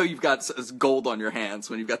 You know you've got gold on your hands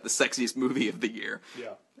when you've got the sexiest movie of the year.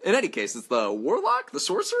 Yeah. In any case, it's the Warlock, the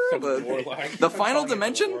Sorcerer, Warlock. the Final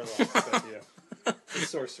Dimension? The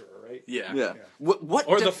Sorcerer, right? Yeah. Yeah. What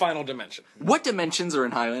Or the final dimension. what dimensions are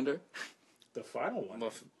in Highlander? The final one.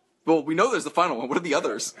 Well, we know there's the final one. What are the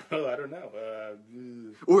others? Oh, I don't know.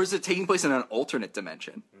 Or is it taking place in an alternate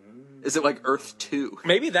dimension? Is it like Earth 2?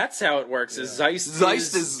 Maybe that's how it works. Is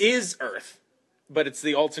Zeist is Earth, but it's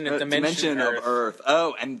the alternate dimension of Earth.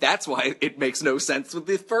 Oh, and that's why it makes no sense with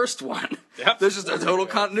the first one. Yep. There's just a total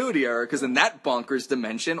continuity error, because in that bonkers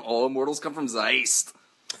dimension, all immortals come from Zeist.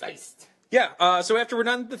 Yeah. So after we're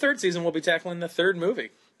done with the third season, we'll be tackling the third movie.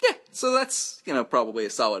 Yeah, so that's, probably a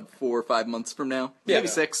solid 4 or 5 months from now. Yeah. Maybe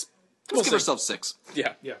 6. Let's give ourselves 6.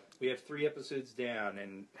 Yeah. Yeah. We have 3 episodes down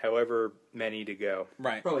and however many to go.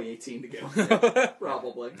 Right. Probably 18 to go.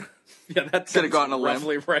 Probably. Yeah, that's Could have gotten a limb.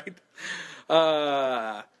 roughly right.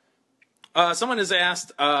 Someone has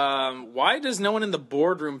asked, why does no one in the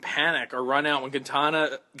boardroom panic or run out when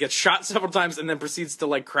Katana gets shot several times and then proceeds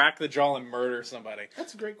to crack the jaw and murder somebody?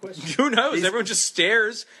 That's a great question. Who knows? Everyone just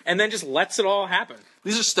stares and then just lets it all happen.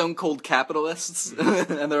 These are stone cold capitalists,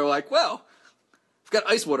 and they're like, well, I've got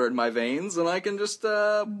ice water in my veins, and I can just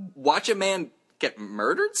watch a man get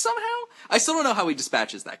murdered somehow? I still don't know how he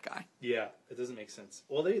dispatches that guy. Yeah, it doesn't make sense.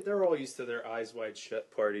 Well, they're all used to their eyes wide shut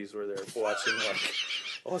parties where they're watching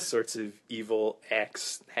all sorts of evil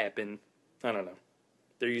acts happen. I don't know.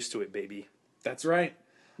 They're used to it, baby. That's right.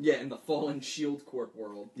 Yeah, in the Fallen Shield Corp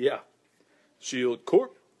world. Yeah. Shield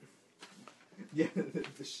Corp. Yeah,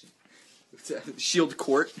 Shield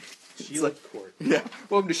Court. Shield Court. Yeah,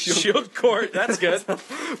 welcome to Shield. Shield Court. That's good.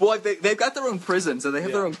 Well, they've got their own prison, so they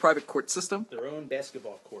have their own private court system. Their own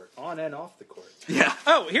basketball court, on and off the court. Yeah.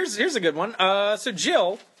 Oh, here's a good one. So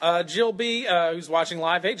Jill B, who's watching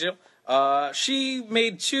live. Hey, Jill. She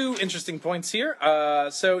made 2 interesting points here.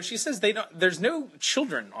 So she says there's no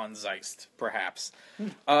children on Zeist, perhaps.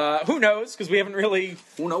 Who knows? Because we haven't really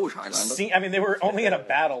Who knows, Highlander? seen. I mean, they were only in a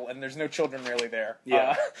battle, and there's no children really there.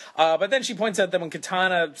 Yeah. But then she points out that when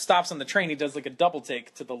Katana stops on the train, he does a double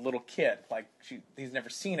take to the little kid. He's never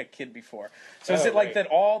seen a kid before. So is it right. that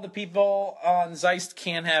all the people on Zeist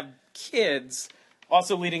can't have kids,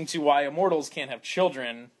 also leading to why immortals can't have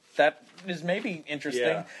children? That is maybe interesting.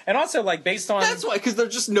 Yeah. And also, based on... That's why, because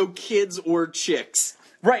there's just no kids or chicks.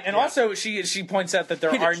 Right, and also she points out that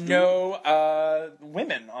there are no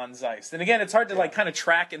women on Zeist. And again, it's hard to kind of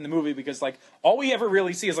track in the movie because all we ever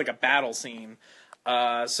really see is a battle scene.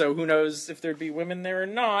 So who knows if there'd be women there or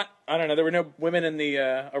not. I don't know. There were no women in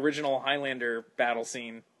the original Highlander battle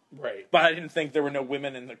scene. Right. But I didn't think there were no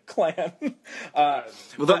women in the clan. Well,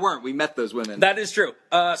 there weren't. We met those women. That is true.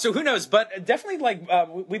 So who knows? But definitely,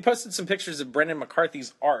 we posted some pictures of Brendan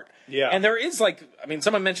McCarthy's art. Yeah. And there is,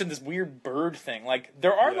 someone mentioned this weird bird thing.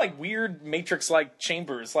 There are, weird Matrix-like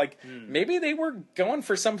chambers. Maybe they were going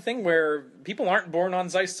for something where people aren't born on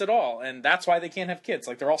Zeist at all, and that's why they can't have kids.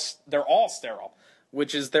 They're all sterile,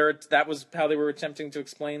 which is that was how they were attempting to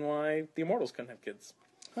explain why the Immortals couldn't have kids.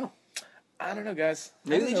 Oh. I don't know, guys.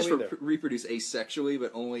 Maybe they know just either. reproduce asexually, but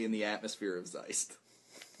only in the atmosphere of Zeist.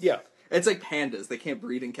 Yeah. It's like pandas. They can't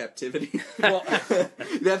breed in captivity. Well,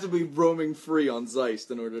 They have to be roaming free on Zeist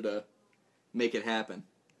in order to make it happen.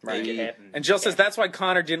 Make it happen. and Jill says that's why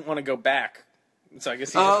Connor didn't want to go back. So I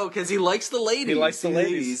guess Because he likes the ladies. He likes the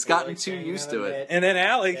ladies. He's gotten too used to it. And then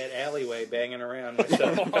Allie. That alleyway banging around with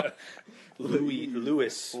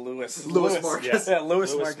Lewis Marcus. Yeah,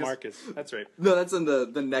 Lewis Marcus. Marcus. That's right. No, that's in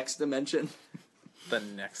the next dimension. The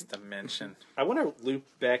next dimension. I want to loop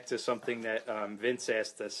back to something that Vince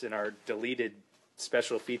asked us in our deleted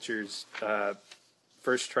special features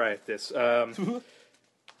first try at this.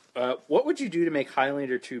 What would you do to make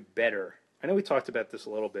Highlander 2 better? I know we talked about this a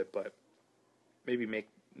little bit, but maybe make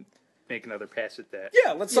another pass at that.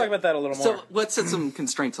 Yeah, let's talk about that a little more. So let's set some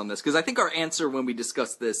constraints on this, because I think our answer when we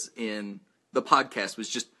discussed this in the podcast was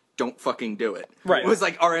just don't fucking do it. Right. It was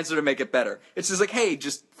our answer to make it better. It's just hey,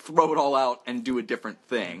 just throw it all out and do a different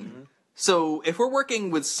thing. Mm-hmm. So if we're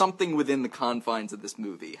working with something within the confines of this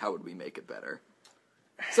movie, how would we make it better?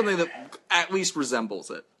 Something that at least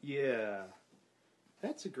resembles it. Yeah.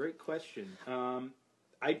 That's a great question.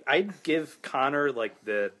 I'd give Connor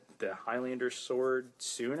the Highlander sword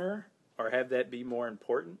sooner. or have that be more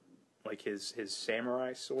important, like his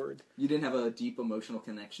samurai sword. You didn't have a deep emotional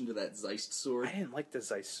connection to that Zeist sword? I didn't like the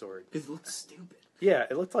Zeiss sword. Because it looked stupid. Yeah,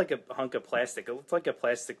 it looked like a hunk of plastic. It looked like a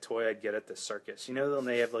plastic toy I'd get at the circus. You know when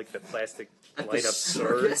they have like the plastic At the light up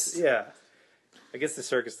circus? swords? Yeah. I guess the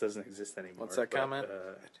circus doesn't exist anymore. What's that comment?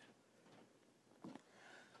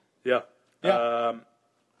 Yeah. Yeah.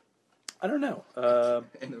 I don't know.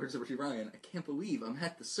 In the words of Richie Ryan, I can't believe I'm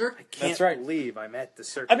at the circus. Can't right. believe I'm at the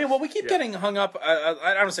circus. I mean, well, we keep Yeah. getting hung up.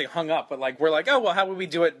 I don't say hung up, but like we're like, oh, well, how would we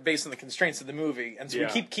do it based on the constraints of the movie? And so Yeah.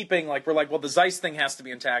 we keep keeping like we're like, well, the Zeiss thing has to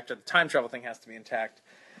be intact, or the time travel thing has to be intact.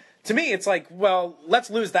 To me, it's like, well,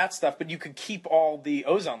 let's lose that stuff, but you could keep all the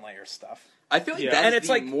ozone layer stuff. I feel like Yeah. that's And it's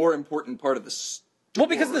the like- more important part of the story. Well,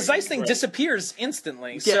 because the Zeiss thing Right. disappears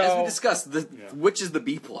instantly. Yeah, so as we discussed, which is the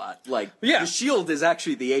B plot. Like, Yeah. the shield is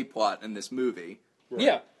actually the A plot in this movie.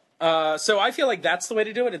 yeah. So I feel like that's the way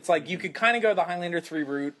to do it. It's like you could kind of go the Highlander 3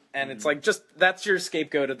 route, and it's like just that's your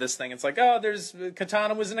scapegoat of this thing. It's like, oh, there's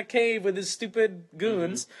Katana was in a cave with his stupid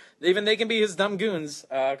goons. Even they can be his dumb goons.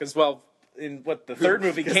 Because well, in what the third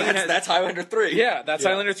movie, 'Cause Kane that's, had, that's Highlander 3. yeah, that's Yeah.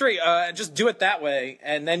 Highlander 3. Just do it that way,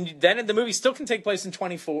 and then the movie still can take place in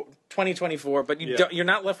 2024, but Yeah. you're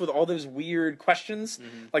not left with all those weird questions.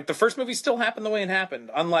 Like the first movie still happened the way it happened,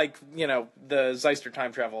 unlike the Zeister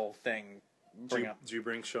time travel thing. Bring up. Do you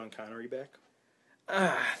bring Sean Connery back?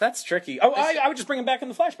 That's tricky. Oh, I would just bring him back in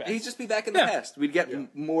the flashback. He'd just be back in the Yeah. past. We'd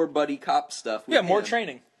get more buddy cop stuff. With Yeah, more him.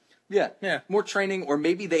 training. Yeah. Yeah. More training, or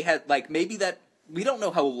maybe they had, maybe that, we don't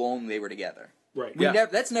know how long they were together. Right. Yeah.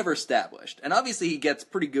 That's never established. And obviously he gets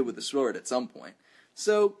pretty good with the sword at some point.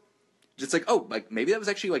 So, it's like, maybe that was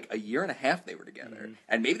actually like a year and a half they were together.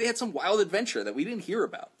 And maybe they had some wild adventure that we didn't hear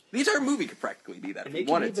about. The entire movie could practically be that if And we they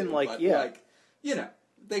could wanted even, to. like, but, yeah.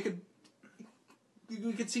 they could,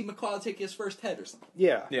 we could see McCloud take his first head or something.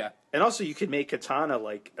 Yeah. Yeah. And also, you could make Katana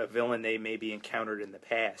like a villain they maybe encountered in the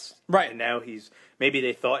past. Right. And now maybe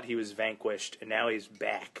they thought he was vanquished, and now he's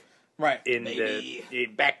back Right. in Maybe.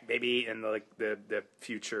 in the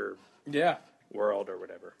future Yeah. world or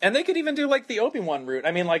whatever. And they could even do like the Obi-Wan route.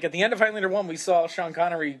 I mean, like at the end of Highlander 1, we saw Sean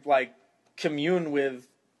Connery like commune with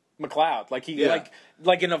McLeod, like he Yeah.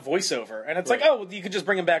 like in a voiceover, and it's like, Right. oh, you could just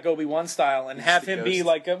bring him back Obi-Wan style and have a him be ghost.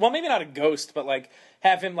 like, well, maybe not a ghost, but like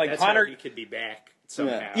have him like That's Connor. how he could be back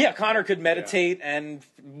somehow. Yeah, Connor could meditate and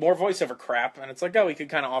more voiceover crap, and it's like, oh, we could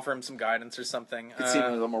kind of offer him some guidance or something. You could see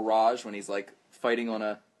him as a Mirage when he's like fighting on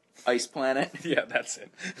a ice planet. Yeah, that's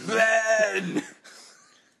it. Then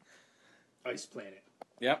Ice Planet.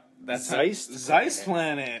 Yep, that's Zeist it. Zeist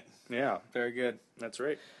Planet. Yeah, Very good. that's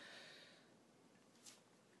right.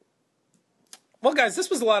 Well, guys, this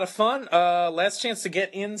was a lot of fun. Last chance to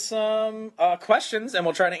get in some questions, and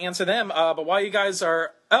we'll try to answer them. But while you guys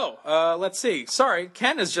are... let's see. Sorry,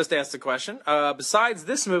 Ken has just asked a question. Besides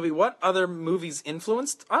this movie, what other movies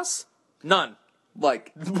influenced us? None.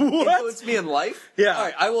 like influenced me in life. Yeah. All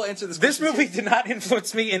right, I will answer this. This question. movie did not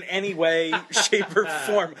influence me in any way, shape, or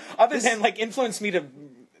form, other than like influence me to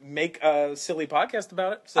make a silly podcast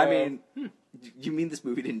about it. So, I mean, you mean this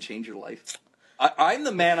movie didn't change your life? I'm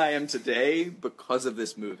the man I am today because of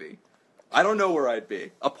this movie. I don't know where I'd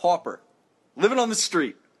be. A pauper, living on the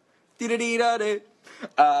street. Dee-da-dee-da-dee.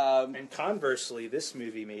 And conversely, this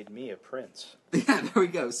movie made me a prince. Yeah, there we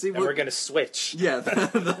go. See, And we're going to switch. yeah,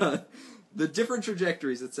 the different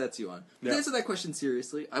trajectories it sets you on. To answer that question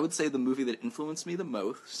seriously, I would say the movie that influenced me the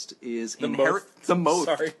most is Sorry.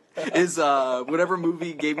 is whatever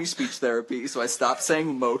movie gave me speech therapy, so I stopped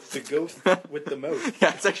saying moth. The goat with the moat.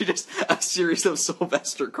 Yeah, it's actually just a series of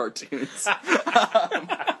Sylvester cartoons.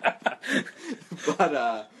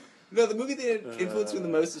 But no, the movie that influenced me the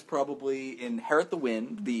most is probably Inherit the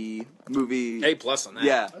Wind, the movie. A+ on that.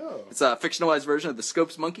 Yeah, Oh. it's a fictionalized version of the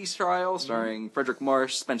Scopes Monkeys trial, starring Frederick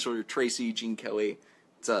Marsh, Spencer Tracy, Gene Kelly.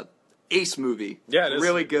 It's a ace movie. Yeah, it is.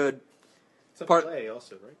 Really good. It's a Part- play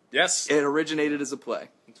also, right? Yes. It originated as a play.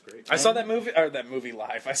 That's great. I saw that movie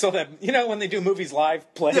live. I saw that, when they do movies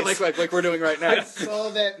live, plays. Yeah, like we're doing right now. I saw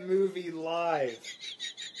that movie live.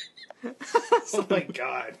 Oh my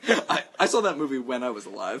god. I saw that movie when I was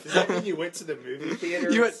alive. Does that mean you went to the movie theater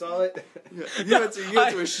You and went- saw it? You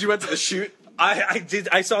went to the shoot. I did.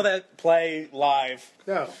 I saw that play live.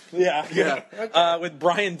 No. Yeah. Yeah. Okay. With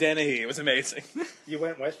Brian Dennehy. It was amazing. You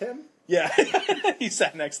went with him? Yeah. He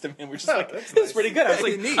sat next to me and we're just Oh, like, that's it was nice. pretty good.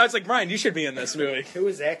 Hey, neat. I was like, Brian, you should be in this movie. Who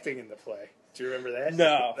was acting in the play? Do you remember that?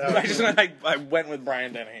 No. Oh, I just I went with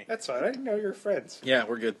Brian Dennehy. That's fine. I didn't know you were friends. Yeah,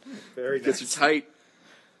 we're good. Very Because nice. you're tight.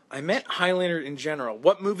 I meant Highlander in general.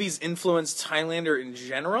 What movies influenced Highlander in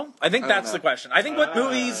general? I think I don't that's know. the question. I think what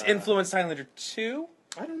movies influenced Highlander 2?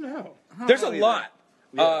 I don't know. There's a know either. lot.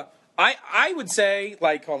 Yeah. I would say,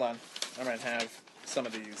 like, hold on. I might have some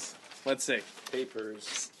of these. Let's see.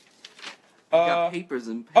 Papers. You got papers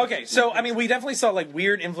and papers. Okay, so I mean, we definitely saw like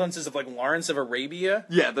weird influences of like Lawrence of Arabia,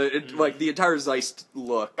 Yeah, like the entire Zeist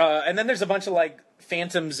look. and then there's a bunch of like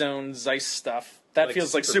Phantom Zone Zeiss stuff that Like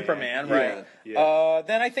feels like Superman. Superman, right? Yeah.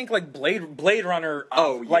 Then I think like Blade Runner,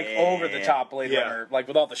 Oh, like yeah. over the top Blade Yeah. Runner, like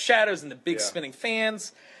with all the shadows and the big Yeah. spinning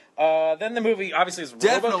fans. Then the movie obviously is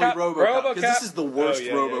Definitely RoboCop, because this RoboCop. is the worst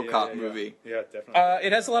yeah, RoboCop movie. Yeah, definitely.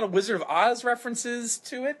 It has a lot of Wizard of Oz references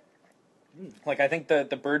to it. Like I think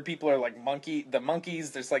the bird people are like the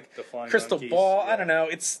monkeys. There's like The flying crystal monkeys, ball. yeah. I don't know.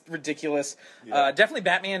 It's ridiculous. Yeah. Definitely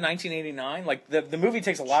Batman 1989. Like the movie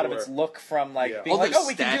takes a lot of Sure. its look from like Yeah. being All like, those oh,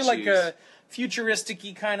 we can do like statues. a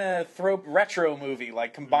futuristic-y kind of retro movie,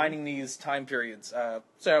 like combining these time periods.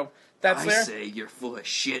 So that's I there. say you're full of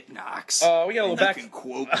shit, Knox. We got a little And I back. can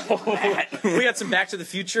quote you on that. We got some Back to the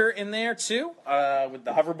Future in there too, with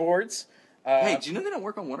the hoverboards. Hey, do you know they don't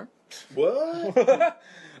work on water? What?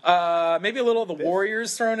 Maybe a little of the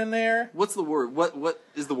Warriors thrown in there. What's the word? What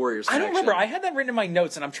is the Warriors? I don't connection? remember. I had that written in my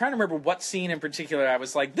notes, and I'm trying to remember what scene in particular I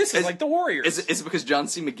was like, this is like the Warriors. Is it because John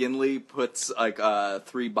C. McGinley puts like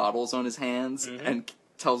 3 bottles on his hands and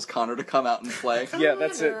tells Connor to come out and play? Yeah,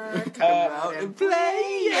 that's it. Come out and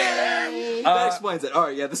play. Yeah. That explains it. All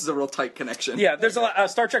right, yeah, this is a real tight connection. Yeah, there's a lot.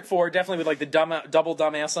 Star Trek 4, definitely with like the double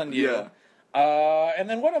dumbass on you. Yeah. And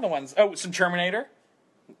then what other ones? Oh, some Terminator.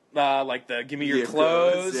 Like the give me your Yeah,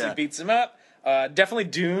 clothes. yeah. He beats him up. Definitely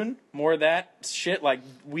Dune. More of that shit, like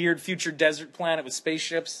weird future desert planet with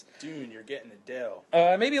spaceships. Dune, you're getting Adele.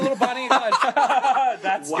 Maybe a little Bonnie and Clyde.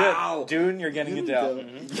 That's Wow. good. Dune, you're getting Adele.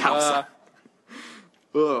 Yowza.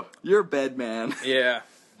 Ugh, you're a bed man. Yeah,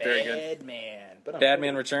 very good. Badman. But I'm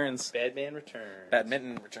Badman cool. Returns. Badman Returns.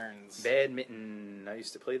 Badminton Returns. Badminton. I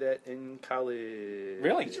used to play that in college.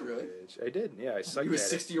 Really? Did you really? I did. Yeah, I sucked You a at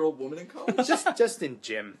it. 60-year-old woman in college? Just in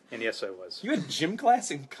gym, and yes, I was. You had gym class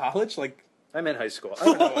in college, like I'm in high school. I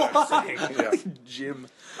don't know what I'm saying. Yeah. gym.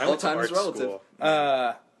 I All went to time is art relative. school.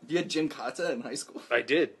 You had Jim Kata in high school? I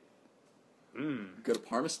did. Go to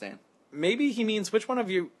Parmistan. Maybe he means which one of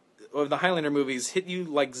you of the Highlander movies hit you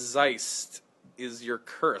like Zeist is your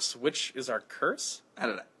curse. Which is our curse? I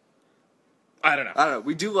don't know. I don't know.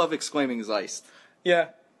 We do love exclaiming Zeist. Yeah,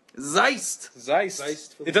 Zeist! Zeist.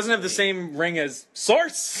 Zeist for It doesn't have the same ring as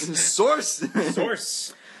Source. Source!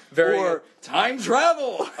 Source. Very or good. time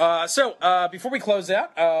travel! So, before we close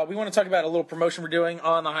out, we want to talk about a little promotion we're doing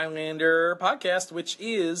on the Highlander podcast, which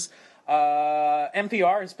is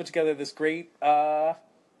NPR has put together this great,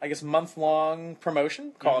 month-long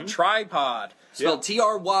promotion called Tripod. Spelled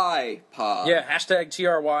T-R-Y pod. Yeah, hashtag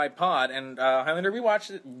TRY pod. And Highlander, we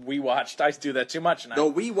watched. I do that too much. And The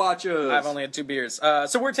We Watchers. I've only had 2 beers.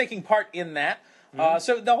 So we're taking part in that.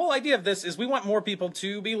 So the whole idea of this is we want more people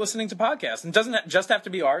to be listening to podcasts. And it doesn't just have to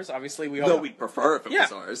be ours. Obviously, we Though all... we'd prefer if it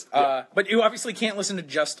was ours. But you obviously can't listen to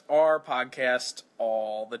just our podcast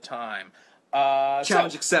all the time.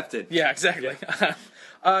 Challenge accepted. Yeah, exactly.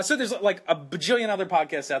 So there's like a bajillion other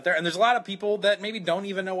podcasts out there, and there's a lot of people that maybe don't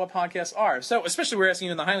even know what podcasts are. So especially we're asking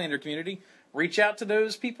you in the Highlander community, reach out to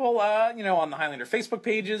those people, on the Highlander Facebook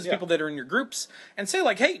pages, people that are in your groups, and say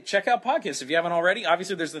like, hey, check out podcasts if you haven't already.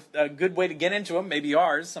 Obviously, there's a good way to get into them, maybe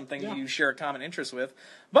ours, something you share a common interest with.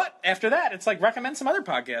 But after that, it's like recommend some other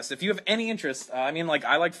podcasts if you have any interest. I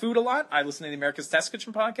like food a lot. I listen to the America's Test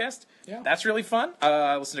Kitchen podcast. Yeah. That's really fun.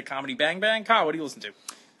 I listen to Comedy Bang Bang. Kyle, what do you listen to?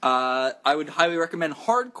 I would highly recommend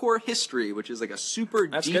Hardcore History, which is like a super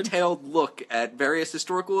That's good. detailed look at various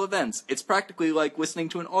historical events. It's practically like listening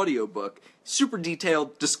to an audiobook. Super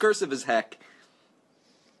detailed, discursive as heck.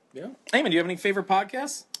 Yeah. Eamon, do you have any favorite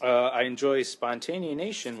podcasts? I enjoy Spontanea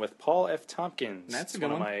Nation with Paul F. Tompkins. That's a It's good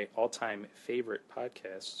one one. of my all-time favorite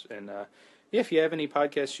podcasts. And if you have any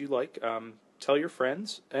podcasts you like, tell your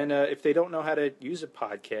friends. And if they don't know how to use a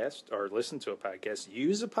podcast or listen to a podcast,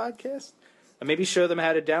 use a podcast. And maybe show them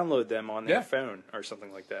how to download them on their phone or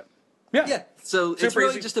something like that. Yeah, so it's Super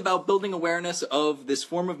really easy. just about building awareness of this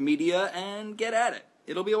form of media and get at it.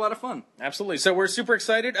 It'll be a lot of fun. Absolutely. So we're super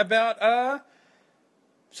excited about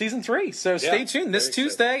season 3. So stay tuned. This very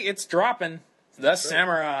Tuesday, it's dropping. The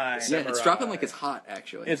Samurai. Yeah, it's dropping like it's hot,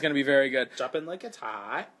 actually. It's going to be very good. Dropping like it's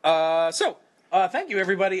hot. Thank you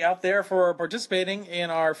everybody out there for participating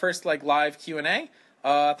in our first live Q&A.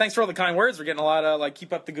 Thanks for all the kind words. We're getting a lot of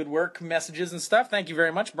keep up the good work messages and stuff. Thank you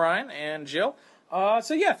very much, Brian and Jill.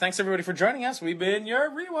 Thanks everybody for joining us. We've been your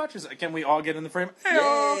rewatchers. Can we all get in the frame? Yeah.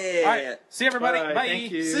 All right. See everybody. Bye.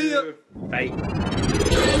 Thank you. See ya. Bye.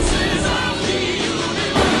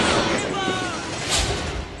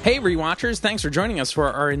 Hey rewatchers, thanks for joining us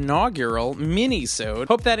for our inaugural mini-sode.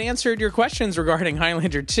 Hope that answered your questions regarding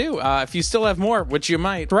Highlander 2. If you still have more, which you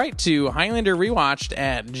might, write to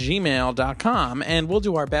highlanderrewatched@gmail.com and we'll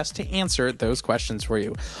do our best to answer those questions for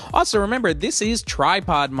you. Also remember, this is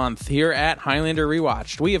Tripod Month here at Highlander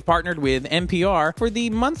Rewatched. We have partnered with NPR. For the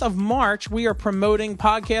month of March, we are promoting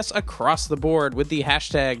podcasts across the board with the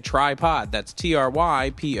hashtag Tripod. That's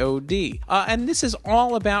TRYPOD. And this is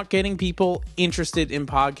all about getting people interested in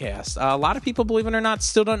podcasts. A lot of people, believe it or not,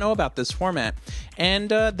 still don't know about this format, and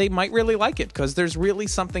they might really like it because there's really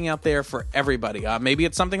something out there for everybody. Maybe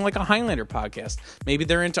it's something like a Highlander podcast. Maybe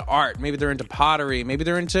they're into art. Maybe they're into pottery. Maybe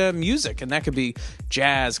they're into music, and that could be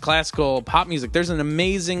jazz, classical, pop music. There's an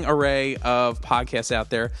amazing array of podcasts out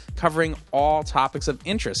there covering all topics of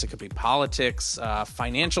interest. It could be politics,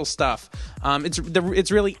 financial stuff.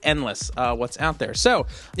 It's really endless what's out there. So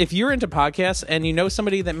if you're into podcasts and you know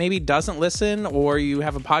somebody that maybe doesn't listen, or you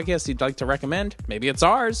have a podcast you'd like to recommend, maybe it's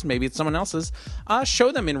ours, maybe it's someone else's,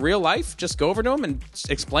 show them in real life. Just go over to them and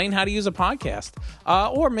explain how to use a podcast,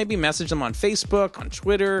 or maybe message them on Facebook, on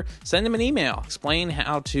Twitter, send them an email, explain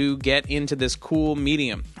how to get into this cool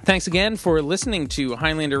medium. Thanks again for listening to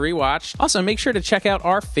Highlander Rewatched. Also, make sure to check out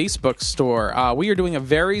our Facebook store. We are doing a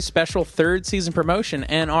very special third season promotion,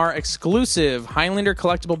 and our exclusive Highlander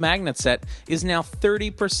collectible magnet set is now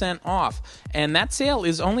 30% off, and that sale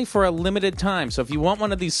is only for a limited time. So if you want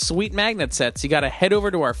one of these sweet magnet sets, you got to head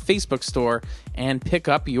over to our Facebook store and pick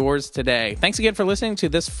up yours today. Thanks again for listening to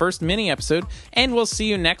this first mini episode, and we'll see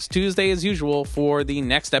you next Tuesday as usual for the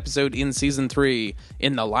next episode in season 3,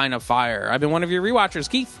 In the Line of Fire. I've been one of your rewatchers,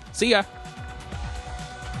 Keith. See ya.